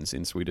coins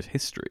in Swedish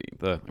history,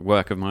 the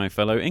work of my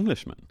fellow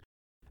Englishmen.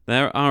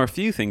 There are a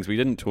few things we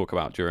didn't talk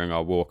about during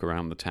our walk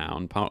around the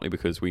town, partly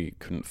because we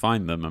couldn't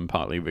find them and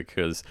partly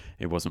because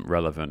it wasn't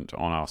relevant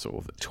on our sort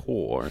of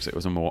tour, as it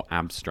was a more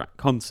abstract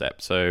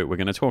concept. So we're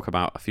going to talk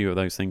about a few of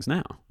those things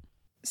now.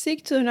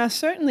 Sigtuna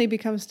certainly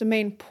becomes the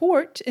main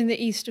port in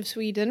the east of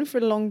Sweden for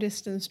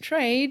long-distance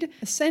trade,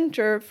 a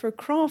center for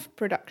craft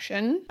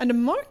production, and a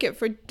market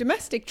for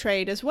domestic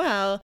trade as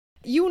well.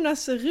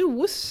 Jonas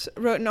Roos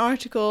wrote an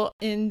article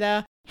in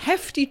the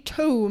hefty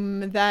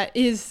tome that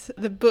is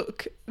the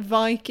book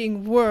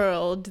Viking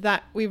World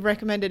that we've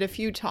recommended a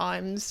few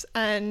times,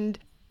 and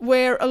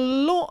where a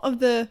lot of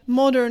the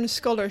modern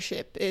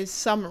scholarship is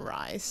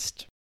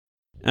summarized.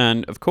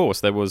 And of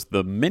course, there was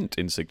the mint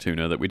in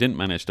Sigtuna that we didn't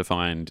manage to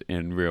find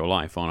in real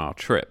life on our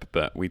trip,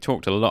 but we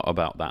talked a lot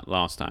about that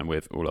last time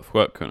with Olof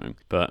Skötkonung.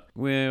 But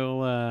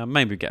we'll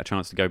maybe get a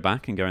chance to go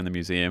back and go in the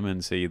museum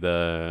and see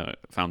the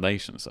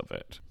foundations of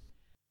it.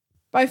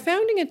 By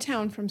founding a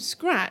town from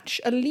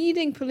scratch, a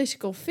leading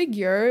political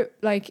figure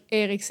like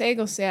Erik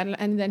Segersäll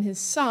and then his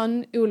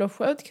son Olof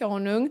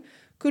Skötkonung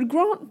could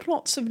grant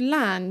plots of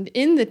land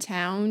in the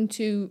town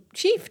to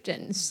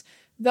chieftains,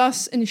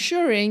 thus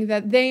ensuring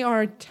that they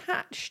are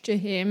attached to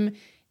him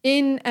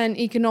in an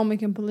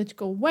economic and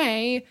political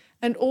way,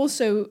 and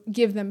also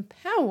give them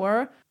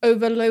power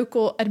over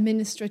local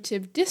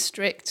administrative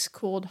districts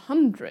called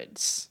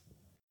hundreds.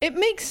 It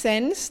makes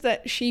sense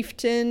that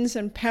chieftains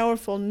and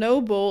powerful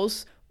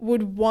nobles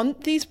would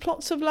want these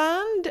plots of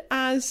land,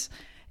 as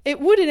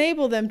it would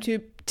enable them to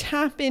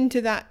tap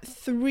into that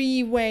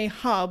three-way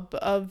hub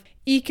of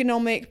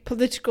economic,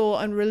 political,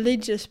 and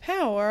religious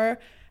power,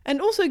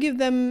 and also give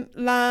them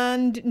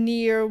land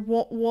near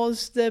what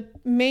was the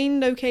main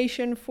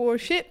location for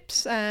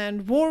ships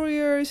and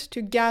warriors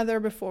to gather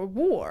before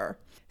war.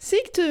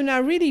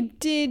 Sigtuna really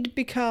did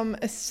become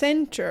a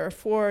center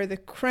for the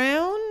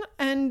crown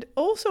and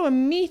also a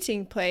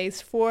meeting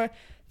place for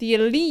the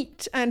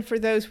elite and for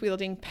those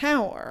wielding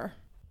power.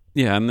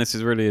 Yeah, and this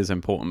really is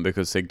important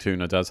because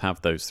Sigtuna does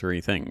have those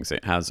three things.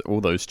 It has all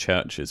those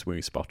churches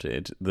we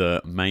spotted,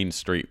 the main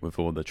street with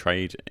all the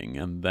trading,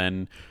 and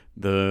then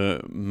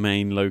the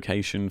main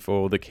location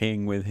for the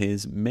king with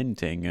his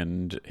minting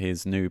and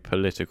his new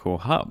political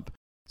hub.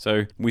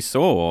 So we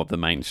saw the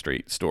main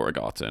street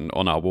Storegarten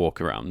on our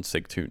walk around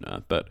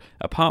Sigtuna, but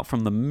apart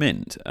from the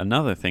mint,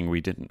 another thing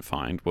we didn't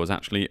find was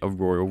actually a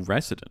royal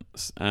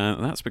residence.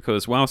 That's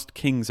because whilst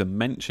kings are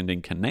mentioned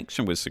in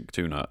connection with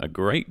Sigtuna a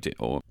great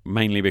deal,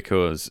 mainly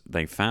because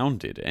they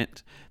founded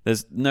it,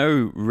 there's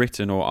no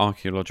written or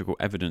archaeological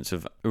evidence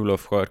of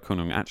Olof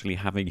Skötkonung actually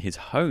having his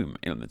home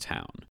in the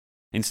town.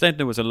 Instead,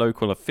 there was a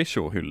local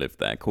official who lived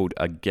there called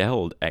a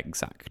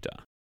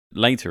Geldexakter.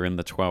 Later in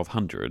the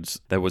 1200s,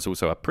 there was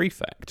also a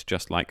prefect,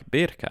 just like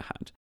Birka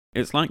had.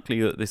 It's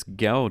likely that this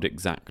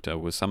Geldexakter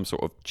was some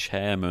sort of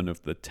chairman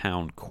of the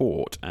town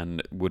court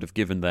and would have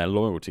given their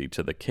loyalty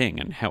to the king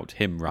and helped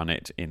him run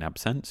it in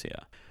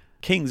absentia.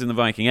 Kings in the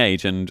Viking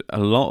Age, and a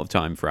lot of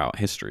time throughout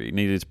history,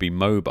 needed to be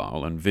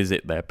mobile and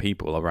visit their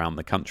people around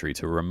the country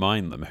to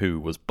remind them who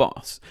was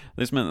boss.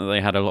 This meant that they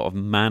had a lot of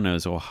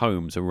manors or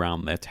homes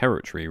around their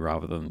territory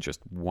rather than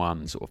just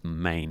one sort of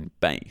main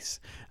base.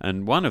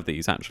 And one of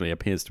these actually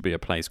appears to be a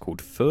place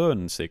called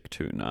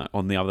Sigtuna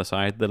on the other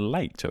side of the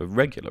lake to a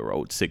regular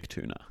old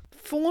Sigtuna.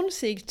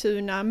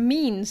 Sigtuna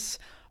means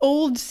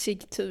Old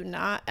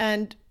Sigtuna,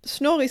 and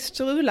Snorri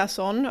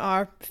Sturlason,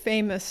 our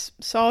famous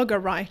saga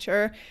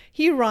writer,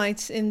 he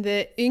writes in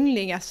the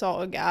Ynglinga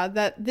saga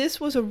that this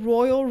was a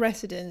royal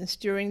residence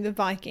during the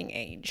Viking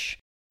Age.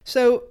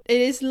 So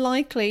it is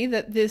likely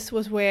that this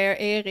was where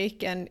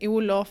Erik and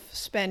Olof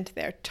spent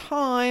their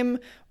time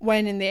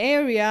when in the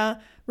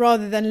area,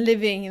 rather than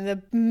living in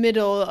the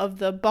middle of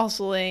the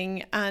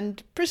bustling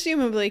and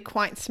presumably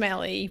quite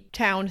smelly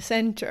town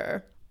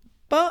centre.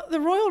 But the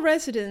royal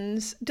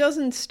residence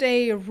doesn't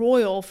stay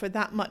royal for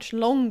that much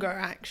longer,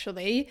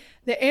 actually.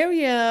 The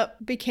area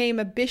became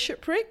a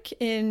bishopric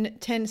in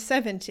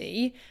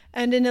 1070,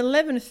 and in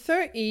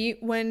 1130,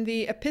 when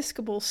the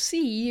episcopal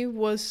see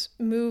was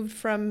moved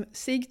from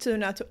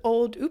Sigtuna to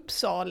Old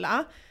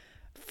Uppsala,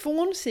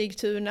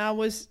 Sigtuna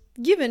was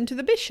given to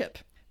the bishop.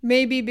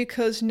 Maybe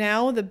because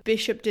now the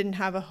bishop didn't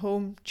have a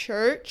home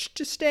church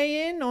to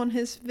stay in on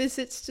his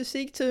visits to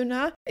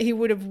Sigtuna. He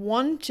would have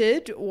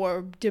wanted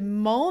or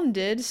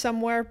demanded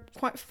somewhere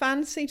quite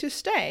fancy to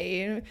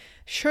stay.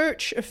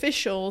 Church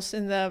officials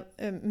in the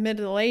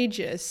Middle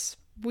Ages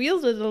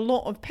wielded a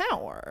lot of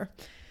power.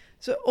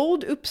 So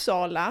Old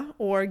Uppsala,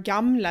 or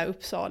Gamla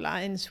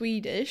Uppsala in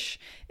Swedish,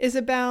 is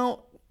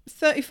about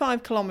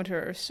 35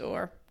 kilometers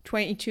or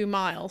 22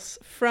 miles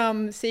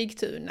from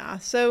Sigtuna.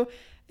 So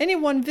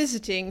anyone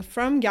visiting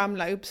from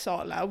Gamla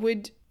Uppsala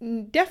would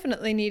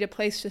definitely need a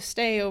place to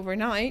stay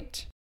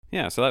overnight.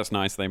 Yeah, so that's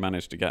nice. They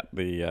managed to get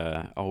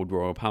the old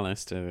royal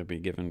palace to be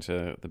given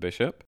to the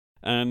bishop.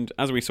 And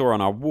as we saw on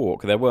our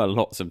walk, there were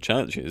lots of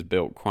churches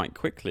built quite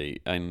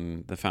quickly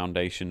in the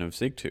foundation of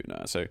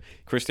Sigtuna. So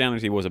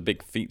Christianity was a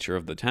big feature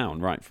of the town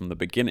right from the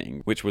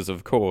beginning, which was,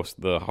 of course,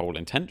 the whole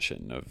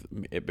intention of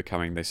it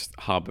becoming this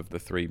hub of the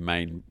three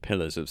main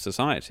pillars of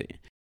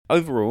society.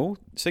 Overall,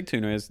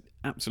 Sigtuna is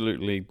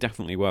absolutely,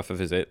 definitely worth a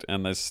visit,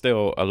 and there's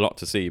still a lot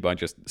to see by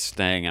just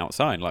staying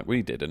outside like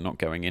we did and not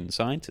going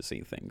inside to see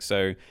things.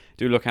 So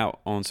do look out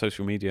on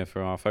social media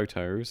for our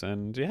photos,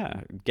 and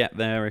yeah, get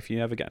there if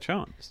you ever get a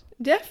chance.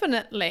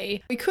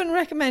 Definitely. We couldn't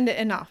recommend it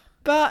enough.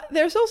 But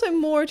there's also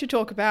more to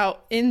talk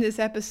about in this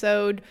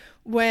episode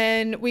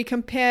when we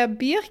compare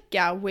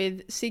Birka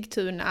with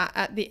Sigtuna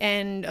at the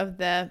end of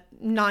the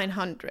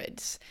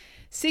 900s.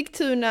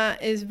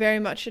 Sigtuna is very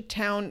much a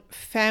town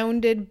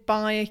founded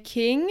by a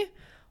king,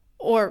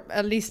 or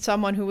at least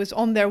someone who was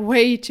on their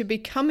way to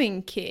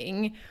becoming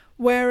king.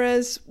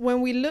 Whereas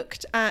when we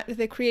looked at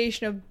the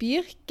creation of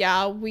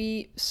Birka,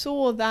 we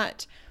saw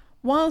that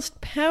whilst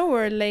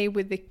power lay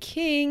with the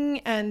king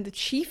and the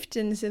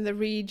chieftains in the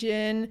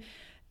region,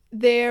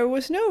 there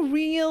was no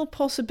real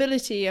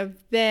possibility of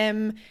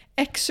them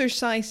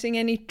exercising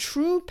any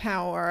true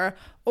power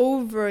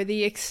over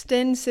the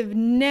extensive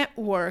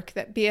network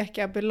that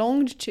Birka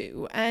belonged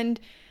to. And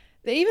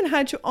they even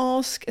had to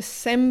ask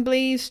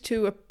assemblies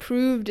to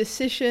approve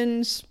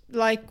decisions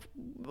like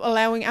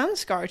allowing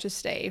Ansgar to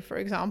stay, for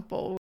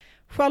example.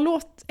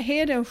 Charlotte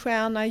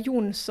Hedenstierna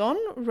Jonsson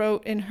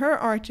wrote in her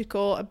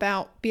article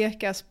about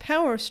Birka's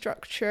power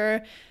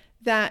structure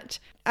that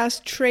as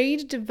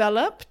trade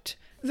developed,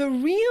 the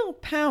real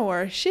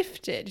power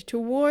shifted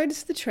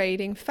towards the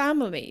trading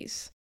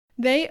families.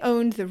 They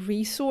owned the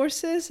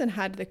resources and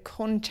had the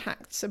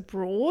contacts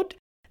abroad.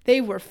 They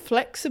were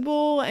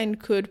flexible and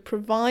could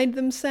provide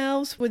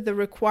themselves with the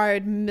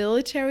required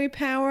military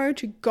power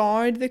to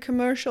guard the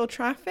commercial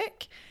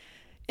traffic.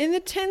 In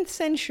the 10th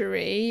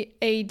century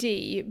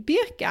AD,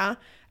 Birka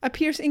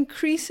appears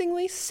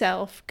increasingly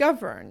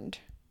self-governed.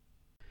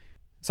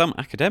 Some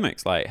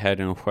academics like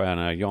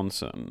Hedenstierna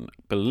Jonsson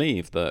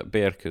believe that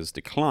Birka's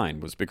decline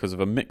was because of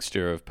a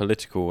mixture of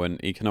political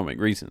and economic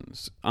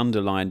reasons,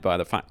 underlined by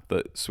the fact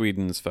that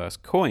Sweden's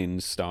first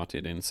coins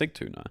started in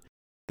Sigtuna.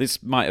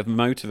 This might have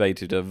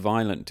motivated a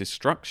violent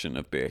destruction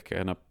of Birka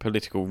and a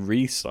political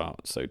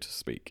restart, so to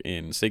speak,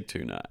 in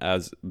Sigtuna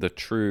as the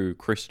true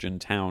Christian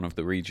town of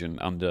the region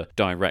under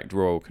direct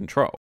royal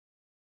control.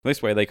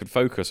 This way they could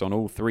focus on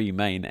all three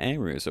main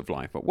areas of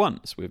life at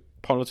once, with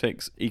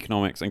politics,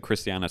 economics and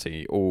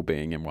Christianity all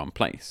being in one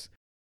place.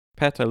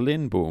 Peter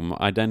Lindbohm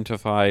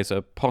identifies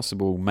a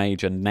possible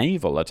major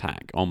naval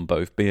attack on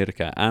both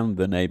Birka and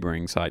the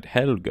neighbouring site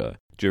Helge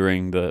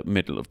during the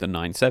middle of the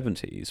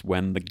 970s,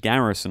 when the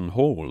garrison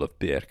hall of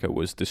Birka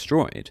was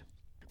destroyed.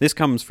 This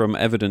comes from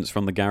evidence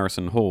from the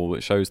garrison hall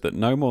which shows that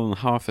no more than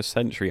half a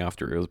century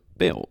after it was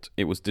built,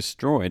 it was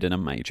destroyed in a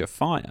major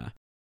fire.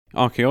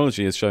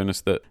 Archaeology has shown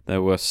us that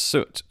there were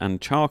soot and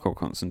charcoal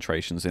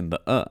concentrations in the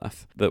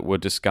earth that were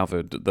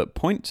discovered that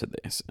point to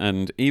this,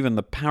 and even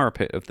the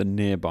parapet of the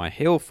nearby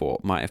hill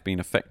fort might have been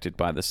affected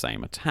by the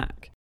same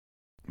attack.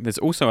 There's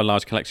also a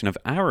large collection of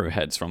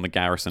arrowheads from the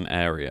garrison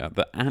area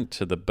that add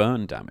to the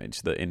burn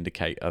damage that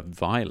indicate a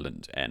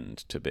violent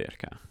end to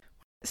Birka.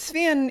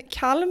 Sven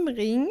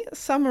Kalmring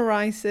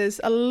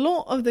summarizes a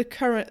lot of the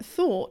current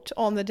thought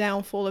on the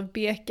downfall of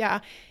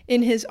Birka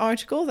in his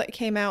article that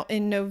came out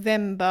in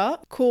November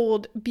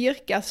called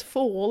Birkas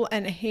Fall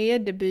and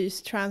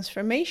Hedeby's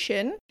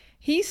Transformation.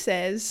 He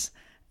says,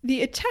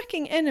 the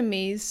attacking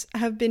enemies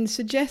have been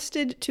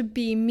suggested to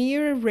be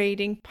mere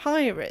raiding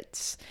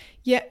pirates,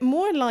 yet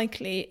more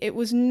likely it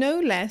was no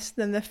less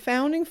than the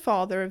founding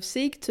father of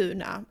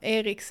Sigtuna,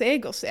 Erik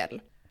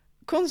Segersäll.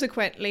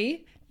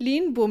 Consequently,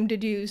 Lindbohm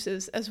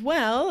deduces as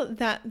well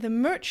that the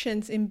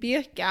merchants in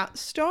Birka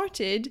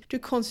started to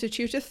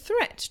constitute a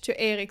threat to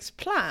Erik's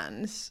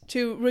plans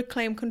to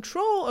reclaim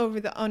control over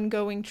the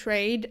ongoing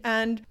trade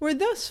and were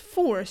thus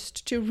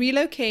forced to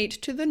relocate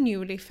to the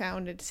newly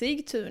founded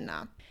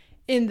Sigtuna.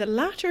 In the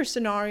latter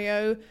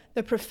scenario,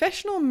 the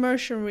professional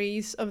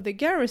mercenaries of the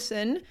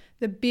garrison,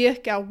 the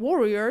Birka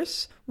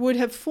warriors, would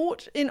have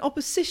fought in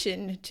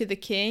opposition to the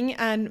king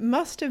and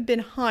must have been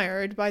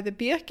hired by the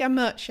Birka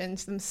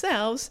merchants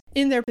themselves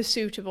in their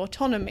pursuit of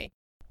autonomy.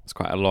 It's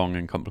quite a long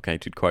and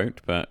complicated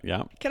quote, but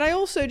yeah. Can I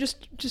also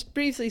just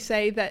briefly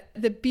say that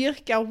the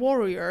Birka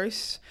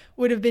warriors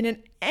would have been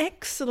an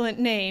excellent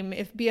name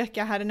if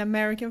Birka had an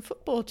American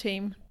football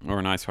team. Or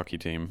an ice hockey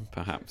team,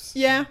 perhaps.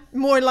 Yeah,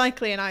 more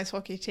likely an ice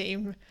hockey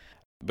team.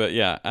 But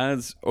yeah,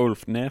 as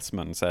Ulf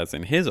Nesman says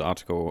in his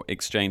article,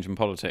 Exchange and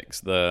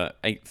Politics, the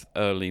 8th,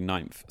 early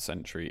 9th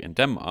century in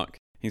Denmark,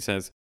 he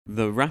says,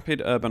 the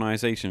rapid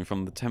urbanization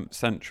from the 10th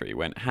century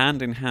went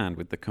hand in hand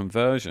with the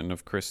conversion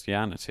of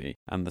Christianity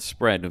and the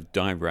spread of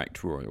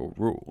direct royal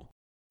rule.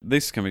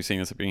 This can be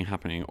seen as being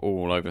happening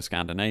all over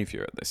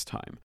Scandinavia at this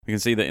time. We can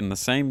see that in the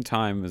same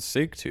time as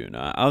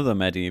Sigtuna, other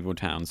medieval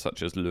towns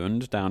such as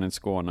Lund down in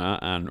Skåne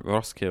and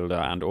Roskilde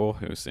and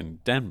Aarhus in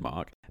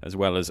Denmark, as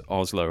well as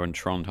Oslo and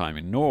Trondheim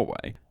in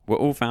Norway, were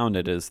all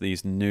founded as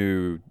these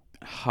new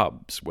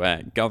hubs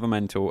where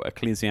governmental,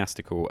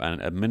 ecclesiastical,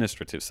 and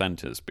administrative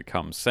centres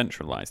become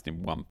centralised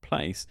in one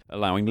place,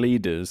 allowing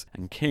leaders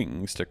and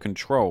kings to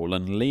control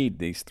and lead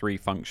these three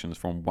functions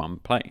from one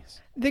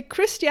place. The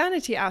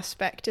Christianity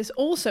aspect is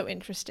also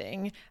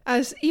interesting,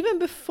 as even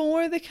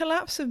before the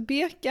collapse of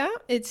Birka,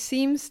 it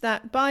seems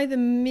that by the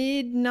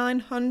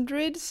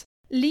mid-900s,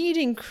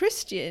 leading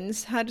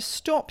Christians had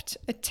stopped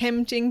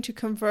attempting to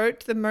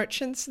convert the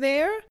merchants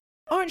there.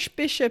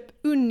 Archbishop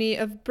Unni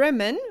of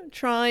Bremen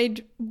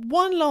tried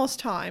one last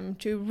time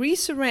to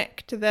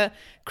resurrect the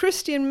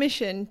Christian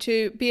mission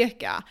to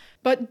Birka,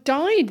 but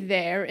died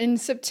there in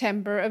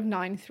September of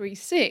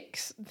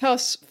 936,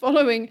 thus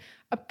following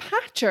a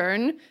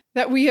pattern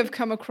that we have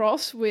come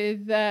across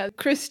with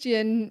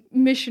Christian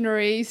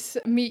missionaries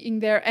meeting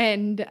their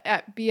end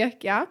at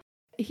Birka.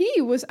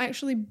 He was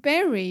actually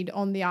buried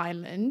on the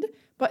island,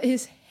 but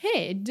his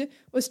head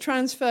was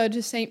transferred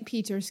to St.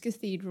 Peter's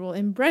Cathedral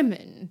in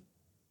Bremen.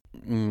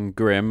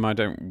 Grim, I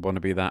don't want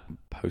to be that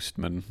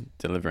postman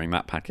delivering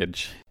that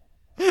package.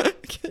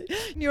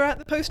 You're at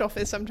the post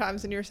office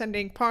sometimes and you're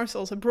sending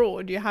parcels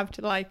abroad. You have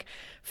to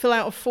fill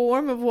out a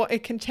form of what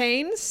it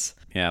contains.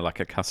 Yeah, like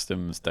a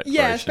customs declaration.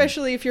 Yeah,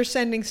 especially if you're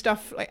sending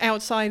stuff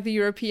outside the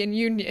European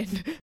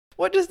Union.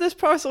 What does this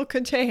parcel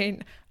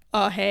contain?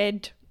 A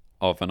head.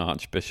 Of an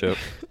archbishop.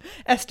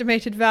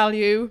 Estimated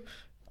value,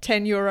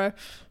 €10.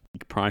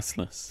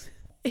 Priceless.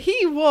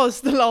 He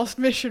was the last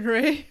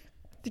missionary,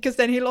 because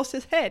then he lost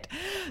his head,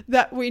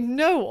 that we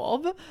know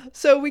of.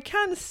 So we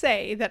can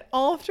say that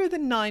after the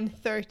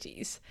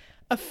 930s,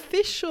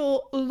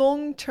 official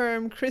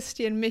long-term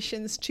Christian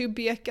missions to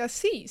Birka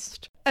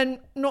ceased. And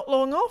not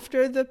long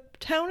after, the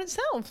town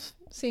itself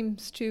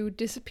seems to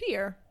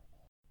disappear.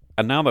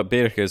 And now that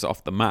Birka is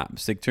off the map,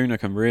 Sigtuna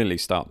can really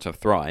start to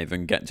thrive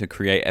and get to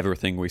create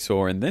everything we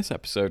saw in this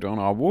episode on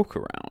our walk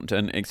around,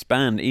 and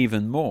expand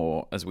even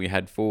more as we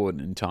head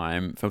forward in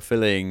time,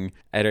 fulfilling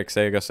Erik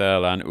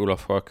Segersäll and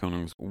Olof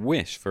Skötkonung's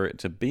wish for it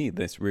to be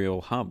this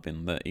real hub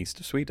in the east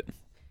of Sweden.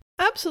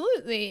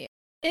 Absolutely.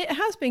 It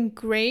has been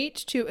great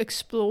to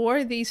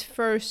explore these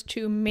first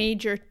two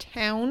major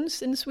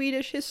towns in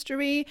Swedish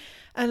history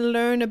and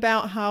learn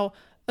about how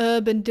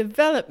urban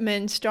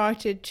development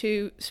started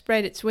to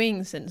spread its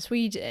wings in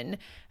Sweden.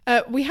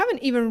 We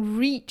haven't even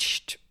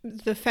reached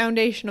the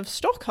foundation of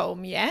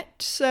Stockholm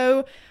yet,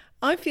 so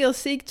I feel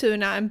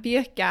Sigtuna and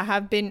Birka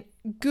have been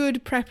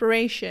good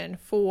preparation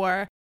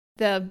for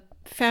the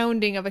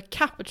founding of a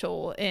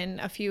capital in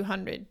a few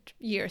hundred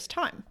years'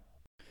 time.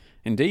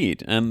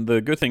 Indeed, and the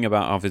good thing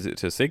about our visit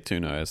to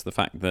Sigtuna is the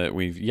fact that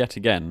we've yet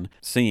again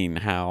seen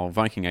how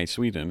Viking Age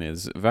Sweden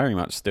is very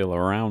much still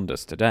around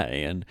us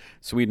today, and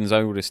Sweden's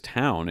oldest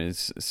town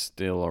is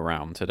still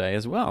around today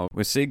as well,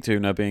 with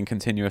Sigtuna being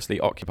continuously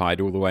occupied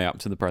all the way up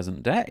to the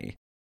present day.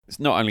 It's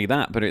not only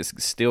that, but it's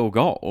still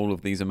got all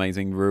of these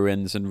amazing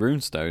ruins and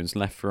runestones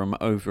left from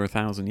over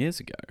 1,000 years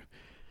ago.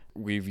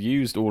 We've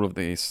used all of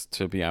this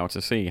to be able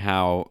to see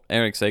how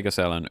Erik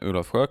Segersäll and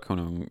Olof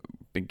Skötkonung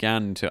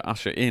began to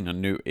usher in a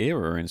new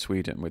era in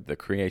Sweden with the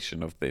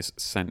creation of this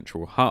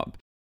central hub.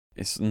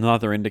 It's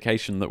another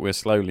indication that we're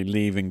slowly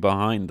leaving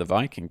behind the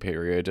Viking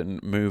period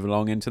and move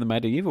along into the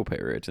medieval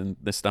period, and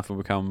this stuff will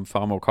become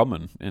far more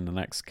common in the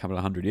next couple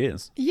of hundred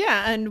years.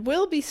 Yeah, and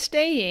we'll be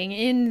staying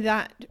in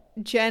that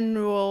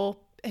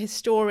general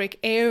historic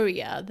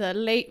area, the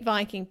late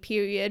Viking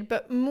period,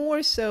 but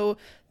more so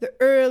the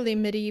early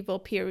medieval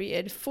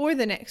period for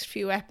the next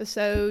few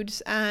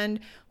episodes, and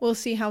we'll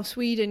see how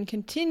Sweden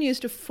continues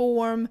to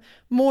form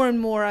more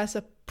and more as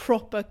a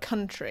proper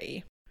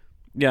country.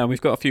 Yeah, we've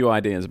got a few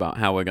ideas about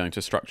how we're going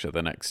to structure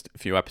the next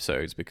few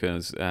episodes,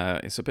 because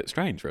it's a bit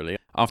strange, really.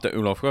 After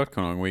Olof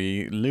Skötkonung,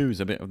 we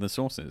lose a bit of the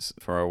sources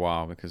for a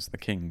while because the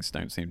kings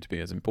don't seem to be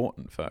as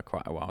important for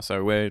quite a while.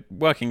 So we're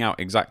working out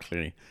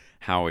exactly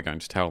how we're going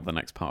to tell the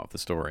next part of the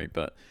story,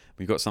 but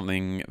we've got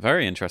something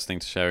very interesting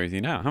to share with you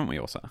now, haven't we,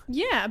 Åsa?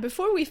 Yeah,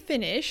 before we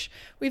finish,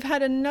 we've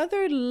had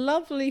another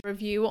lovely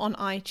review on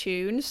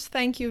iTunes.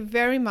 Thank you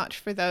very much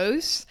for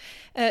those.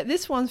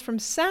 This one's from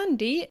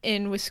Sandy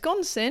in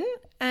Wisconsin,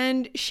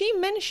 and she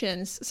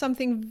mentions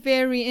something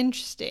very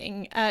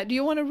interesting. Do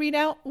you want to read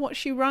out what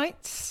she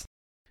writes?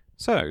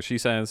 So, she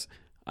says,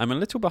 I'm a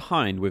little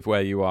behind with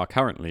where you are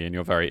currently in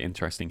your very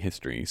interesting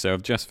history, so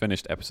I've just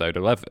finished episode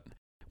 11.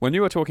 When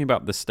you were talking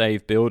about the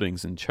stave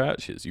buildings and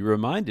churches, you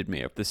reminded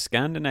me of the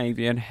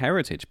Scandinavian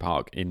Heritage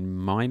Park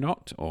in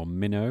Minot,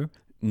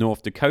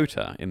 North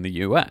Dakota in the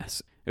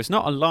US. It's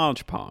not a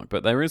large park,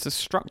 but there is a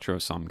structure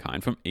of some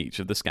kind from each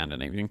of the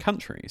Scandinavian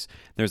countries.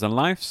 There's a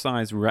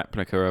life-size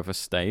replica of a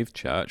stave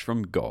church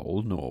from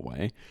Gol,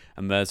 Norway,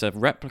 and there's a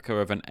replica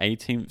of an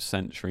 18th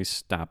century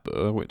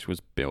stabur, which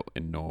was built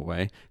in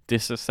Norway,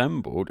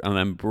 disassembled and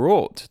then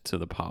brought to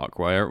the park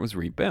where it was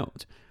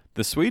rebuilt.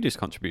 The Swedish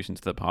contribution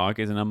to the park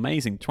is an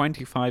amazing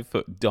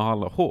 25-foot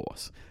Dala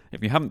horse.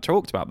 If you haven't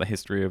talked about the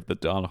history of the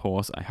Dala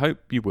horse, I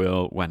hope you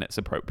will when it's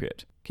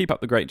appropriate. Keep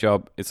up the great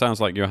job. It sounds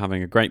like you're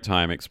having a great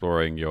time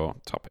exploring your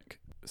topic.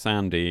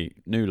 Sandy,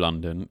 New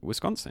London,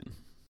 Wisconsin.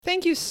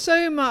 Thank you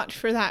so much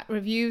for that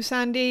review,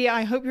 Sandy.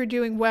 I hope you're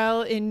doing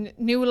well in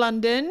New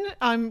London.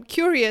 I'm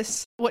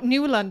curious what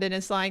New London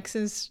is like,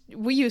 since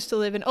we used to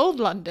live in Old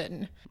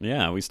London.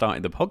 Yeah, we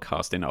started the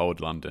podcast in Old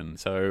London,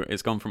 so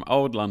it's gone from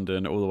Old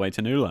London all the way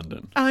to New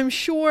London. I'm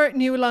sure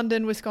New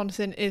London,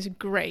 Wisconsin is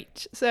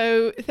great.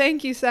 So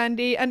thank you,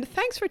 Sandy. And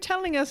thanks for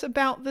telling us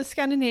about the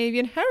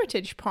Scandinavian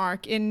Heritage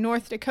Park in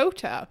North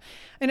Dakota.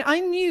 And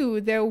I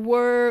knew there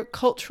were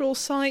cultural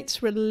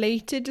sites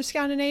related to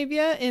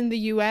Scandinavia in the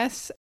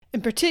US,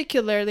 and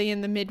particularly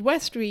in the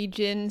Midwest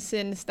region,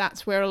 since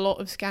that's where a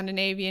lot of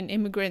Scandinavian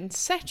immigrants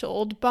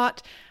settled.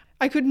 But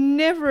I could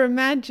never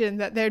imagine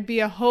that there'd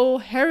be a whole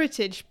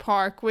heritage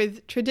park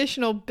with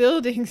traditional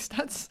buildings.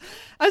 That's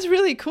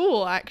really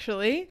cool,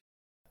 actually.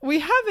 We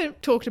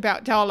haven't talked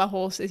about Dala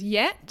horses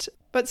yet,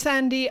 but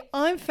Sandy,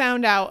 I've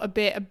found out a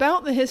bit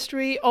about the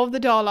history of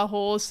the Dala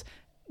horse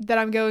that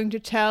I'm going to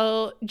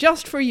tell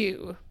just for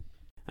you.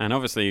 And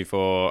obviously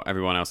for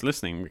everyone else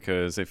listening,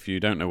 because if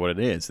you don't know what it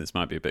is, this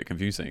might be a bit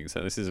confusing.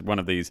 So this is one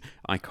of these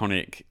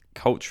iconic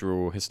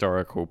cultural,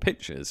 historical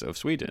pictures of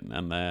Sweden,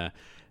 and they're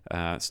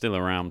still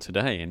around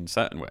today in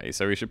certain ways.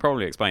 So we should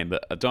probably explain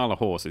that a Dala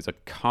horse is a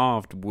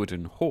carved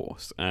wooden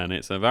horse, and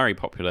it's a very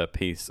popular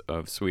piece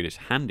of Swedish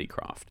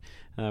handicraft.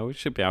 We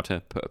should be able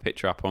to put a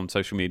picture up on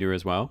social media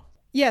as well.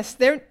 Yes,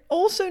 they're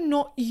also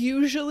not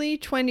usually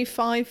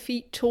 25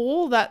 feet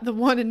tall, that the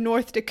one in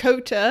North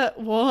Dakota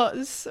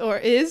was or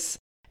is.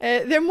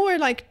 They're more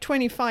like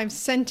 25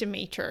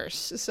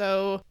 centimeters,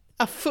 so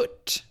a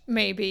foot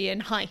maybe in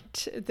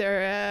height.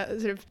 They're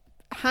sort of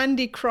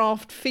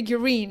handicraft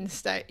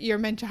figurines that you're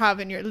meant to have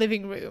in your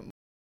living room.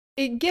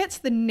 It gets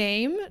the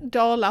name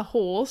Dala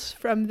horse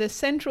from the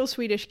central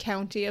Swedish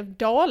county of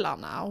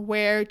Dalarna,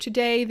 where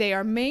today they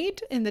are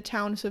made in the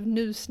towns of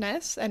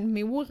Nusnäs and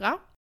Mora.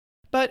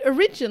 But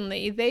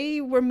originally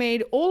they were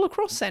made all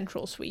across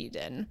central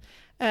Sweden.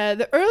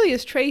 The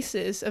earliest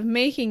traces of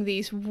making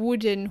these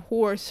wooden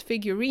horse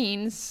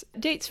figurines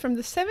dates from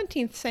the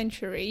 17th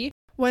century,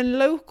 when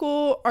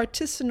local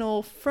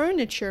artisanal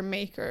furniture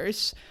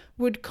makers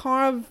would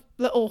carve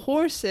little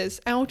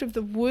horses out of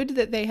the wood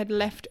that they had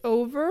left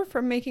over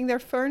from making their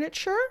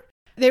furniture.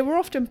 They were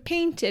often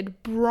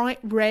painted bright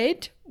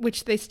red,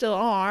 which they still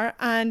are,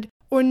 and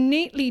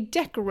ornately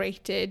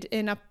decorated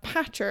in a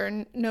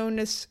pattern known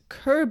as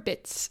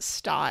Kurbitz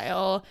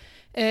style.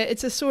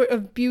 It's a sort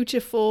of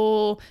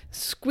beautiful,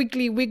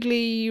 squiggly,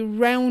 wiggly,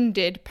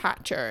 rounded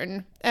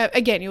pattern.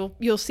 Again,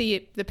 you'll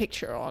see the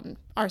picture on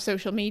our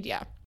social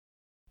media.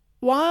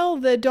 While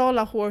the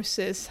Dala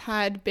horses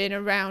had been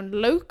around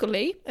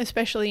locally,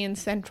 especially in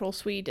central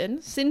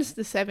Sweden, since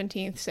the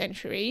 17th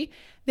century,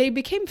 they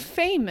became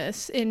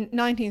famous in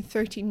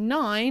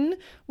 1939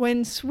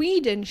 when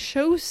Sweden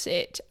chose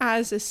it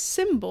as a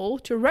symbol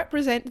to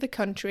represent the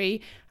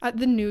country at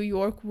the New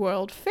York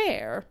World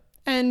Fair.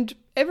 And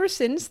ever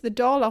since, the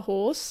Dala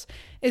horse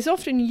is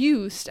often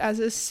used as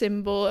a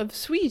symbol of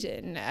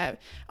Sweden.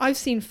 I've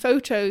seen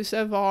photos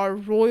of our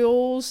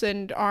royals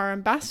and our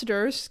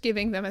ambassadors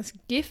giving them as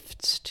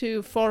gifts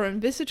to foreign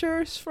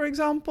visitors, for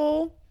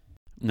example.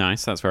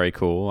 Nice, that's very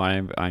cool.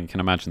 I can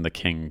imagine the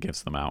king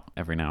gives them out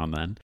every now and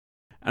then.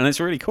 And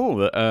it's really cool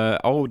that an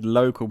old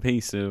local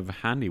piece of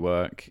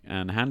handiwork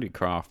and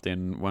handicraft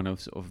in one of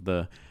sort of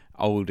the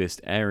oldest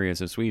areas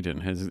of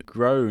Sweden has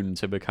grown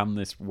to become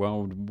this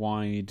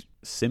worldwide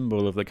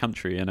symbol of the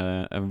country and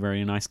a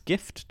very nice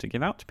gift to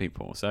give out to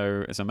people.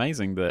 So it's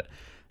amazing that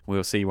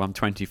we'll see one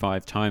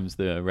 25 times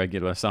the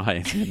regular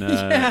size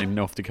in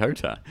North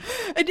Dakota.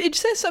 It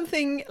says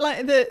something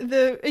like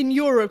in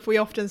Europe we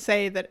often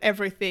say that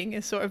everything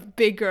is sort of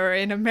bigger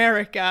in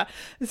America.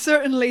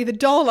 Certainly the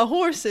Dala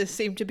horses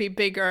seem to be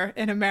bigger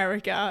in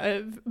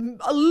America,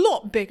 a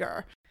lot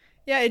bigger.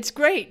 Yeah, it's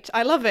great.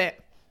 I love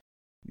it.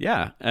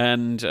 Yeah,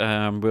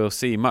 and we'll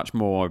see much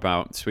more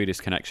about Swedish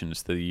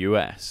connections to the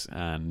US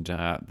and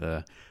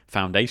the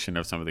foundation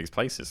of some of these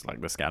places,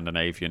 like the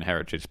Scandinavian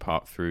Heritage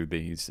Park, through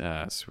these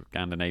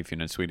Scandinavian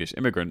and Swedish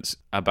immigrants,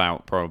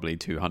 about probably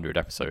 200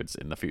 episodes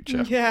in the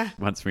future. Yeah.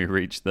 Once we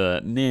reach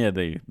near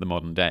the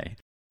modern day.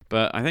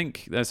 But I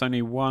think there's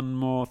only one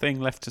more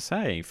thing left to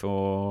say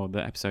for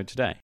the episode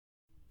today.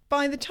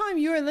 By the time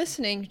you're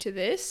listening to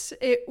this,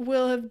 it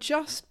will have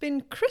just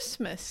been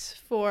Christmas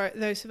for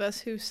those of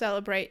us who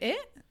celebrate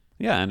it.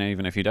 Yeah, and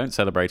even if you don't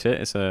celebrate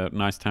it, it's a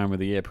nice time of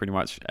the year pretty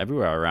much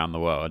everywhere around the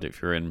world.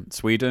 If you're in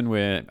Sweden,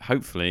 we're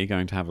hopefully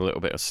going to have a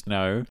little bit of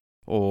snow,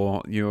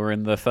 or you're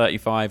in the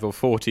 35 or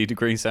 40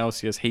 degrees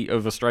Celsius heat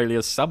of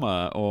Australia's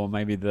summer, or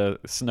maybe the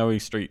snowy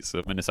streets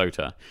of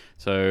Minnesota.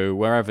 So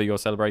wherever you're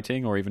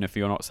celebrating, or even if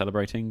you're not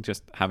celebrating,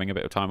 just having a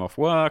bit of time off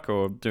work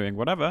or doing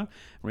whatever,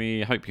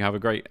 we hope you have a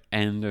great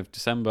end of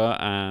December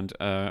and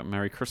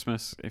Merry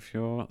Christmas if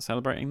you're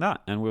celebrating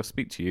that. And we'll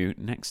speak to you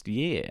next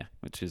year,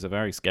 which is a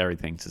very scary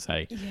thing to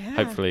say. Yeah.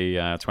 Hopefully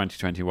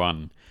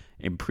 2021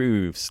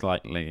 improves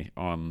slightly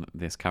on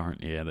this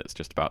current year that's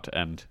just about to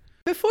end.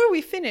 Before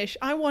we finish,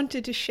 I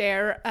wanted to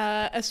share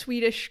a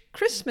Swedish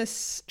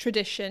Christmas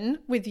tradition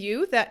with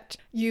you that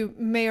you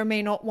may or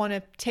may not want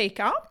to take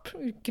up.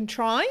 You can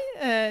try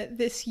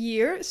this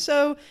year.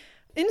 So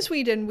in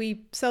Sweden,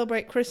 we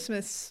celebrate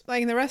Christmas,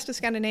 like in the rest of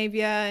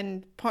Scandinavia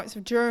and parts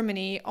of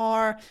Germany.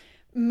 Our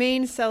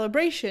main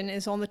celebration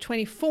is on the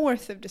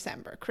 24th of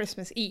December,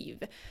 Christmas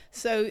Eve.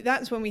 So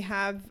that's when we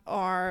have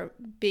our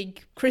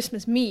big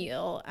Christmas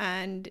meal,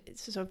 and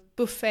it's a sort of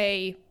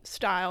buffet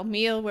style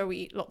meal where we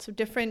eat lots of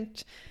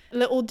different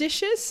little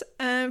dishes.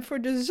 And for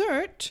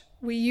dessert,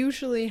 we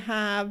usually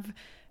have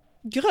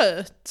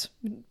gröt,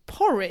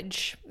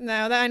 porridge.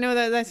 Now, I know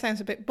that sounds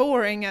a bit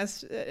boring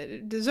as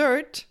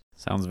dessert.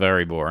 Sounds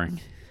very boring.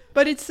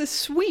 But it's a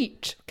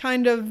sweet,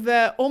 kind of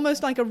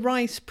almost like a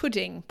rice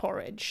pudding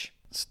porridge.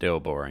 Still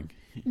boring.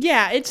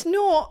 Yeah, it's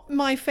not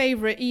my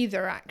favorite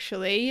either,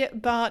 actually,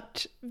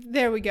 but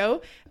there we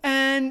go.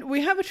 And we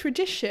have a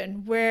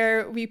tradition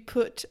where we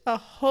put a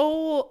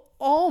whole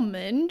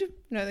almond,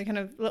 the kind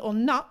of little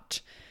nut,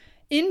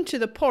 into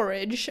the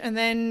porridge and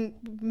then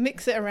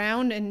mix it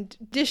around and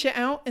dish it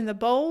out in the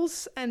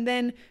bowls. And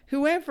then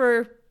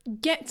whoever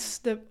gets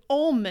the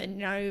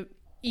almond,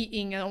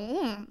 eating,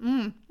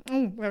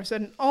 there's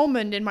an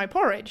almond in my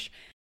porridge.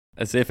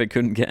 As if it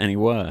couldn't get any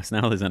worse.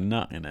 Now there's a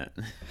nut in it.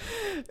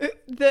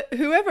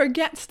 Whoever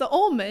gets the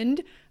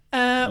almond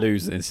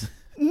loses.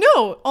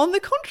 No, on the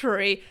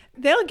contrary,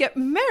 they'll get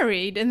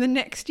married in the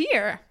next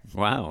year.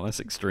 Wow, that's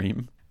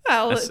extreme.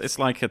 Well, it's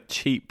like a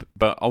cheap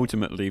but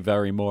ultimately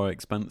very more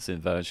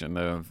expensive version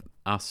of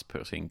us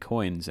putting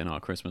coins in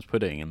our Christmas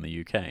pudding in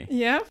the UK.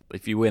 Yeah.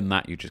 If you win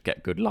that, you just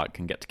get good luck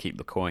and get to keep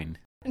the coin.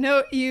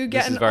 No, you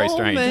get an almond. This is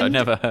very strange. I've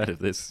never heard of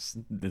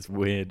this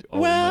weird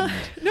almond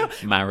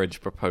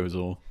marriage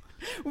proposal.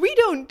 We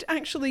don't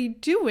actually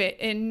do it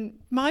in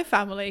my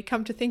family,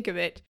 come to think of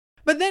it.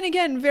 But then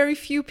again, very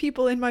few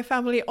people in my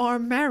family are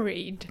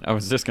married. I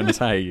was just going to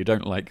say, you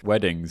don't like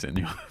weddings in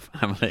your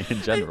family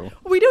in general.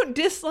 We don't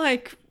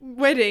dislike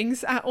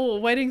weddings at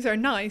all. Weddings are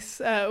nice.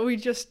 We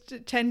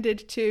just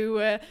tended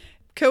to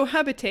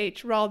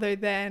cohabitate rather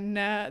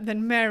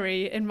than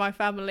marry in my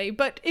family.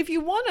 But if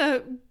you want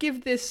to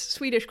give this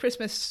Swedish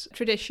Christmas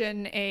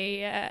tradition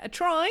a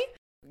try,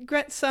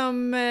 get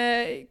some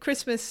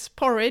Christmas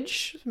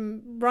porridge,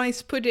 some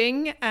rice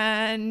pudding,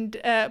 and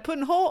put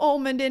a whole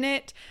almond in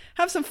it.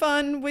 Have some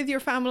fun with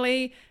your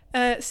family,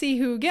 see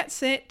who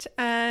gets it,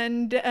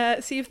 and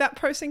see if that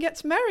person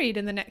gets married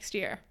in the next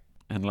year.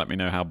 And let me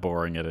know how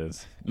boring it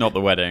is. Not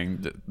the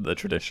wedding, the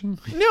tradition.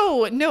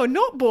 No,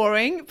 not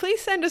boring.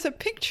 Please send us a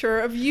picture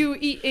of you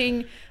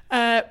eating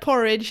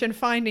porridge and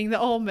finding the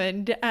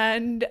almond,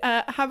 and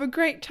have a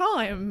great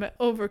time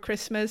over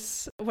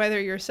Christmas,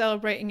 whether you're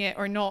celebrating it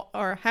or not,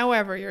 or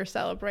however you're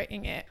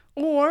celebrating it.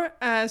 Or,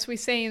 as we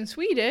say in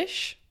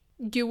Swedish,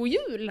 God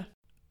jul.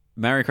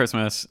 Merry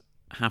Christmas,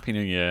 Happy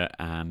New Year,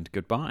 and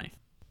goodbye.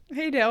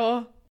 Hej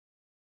då.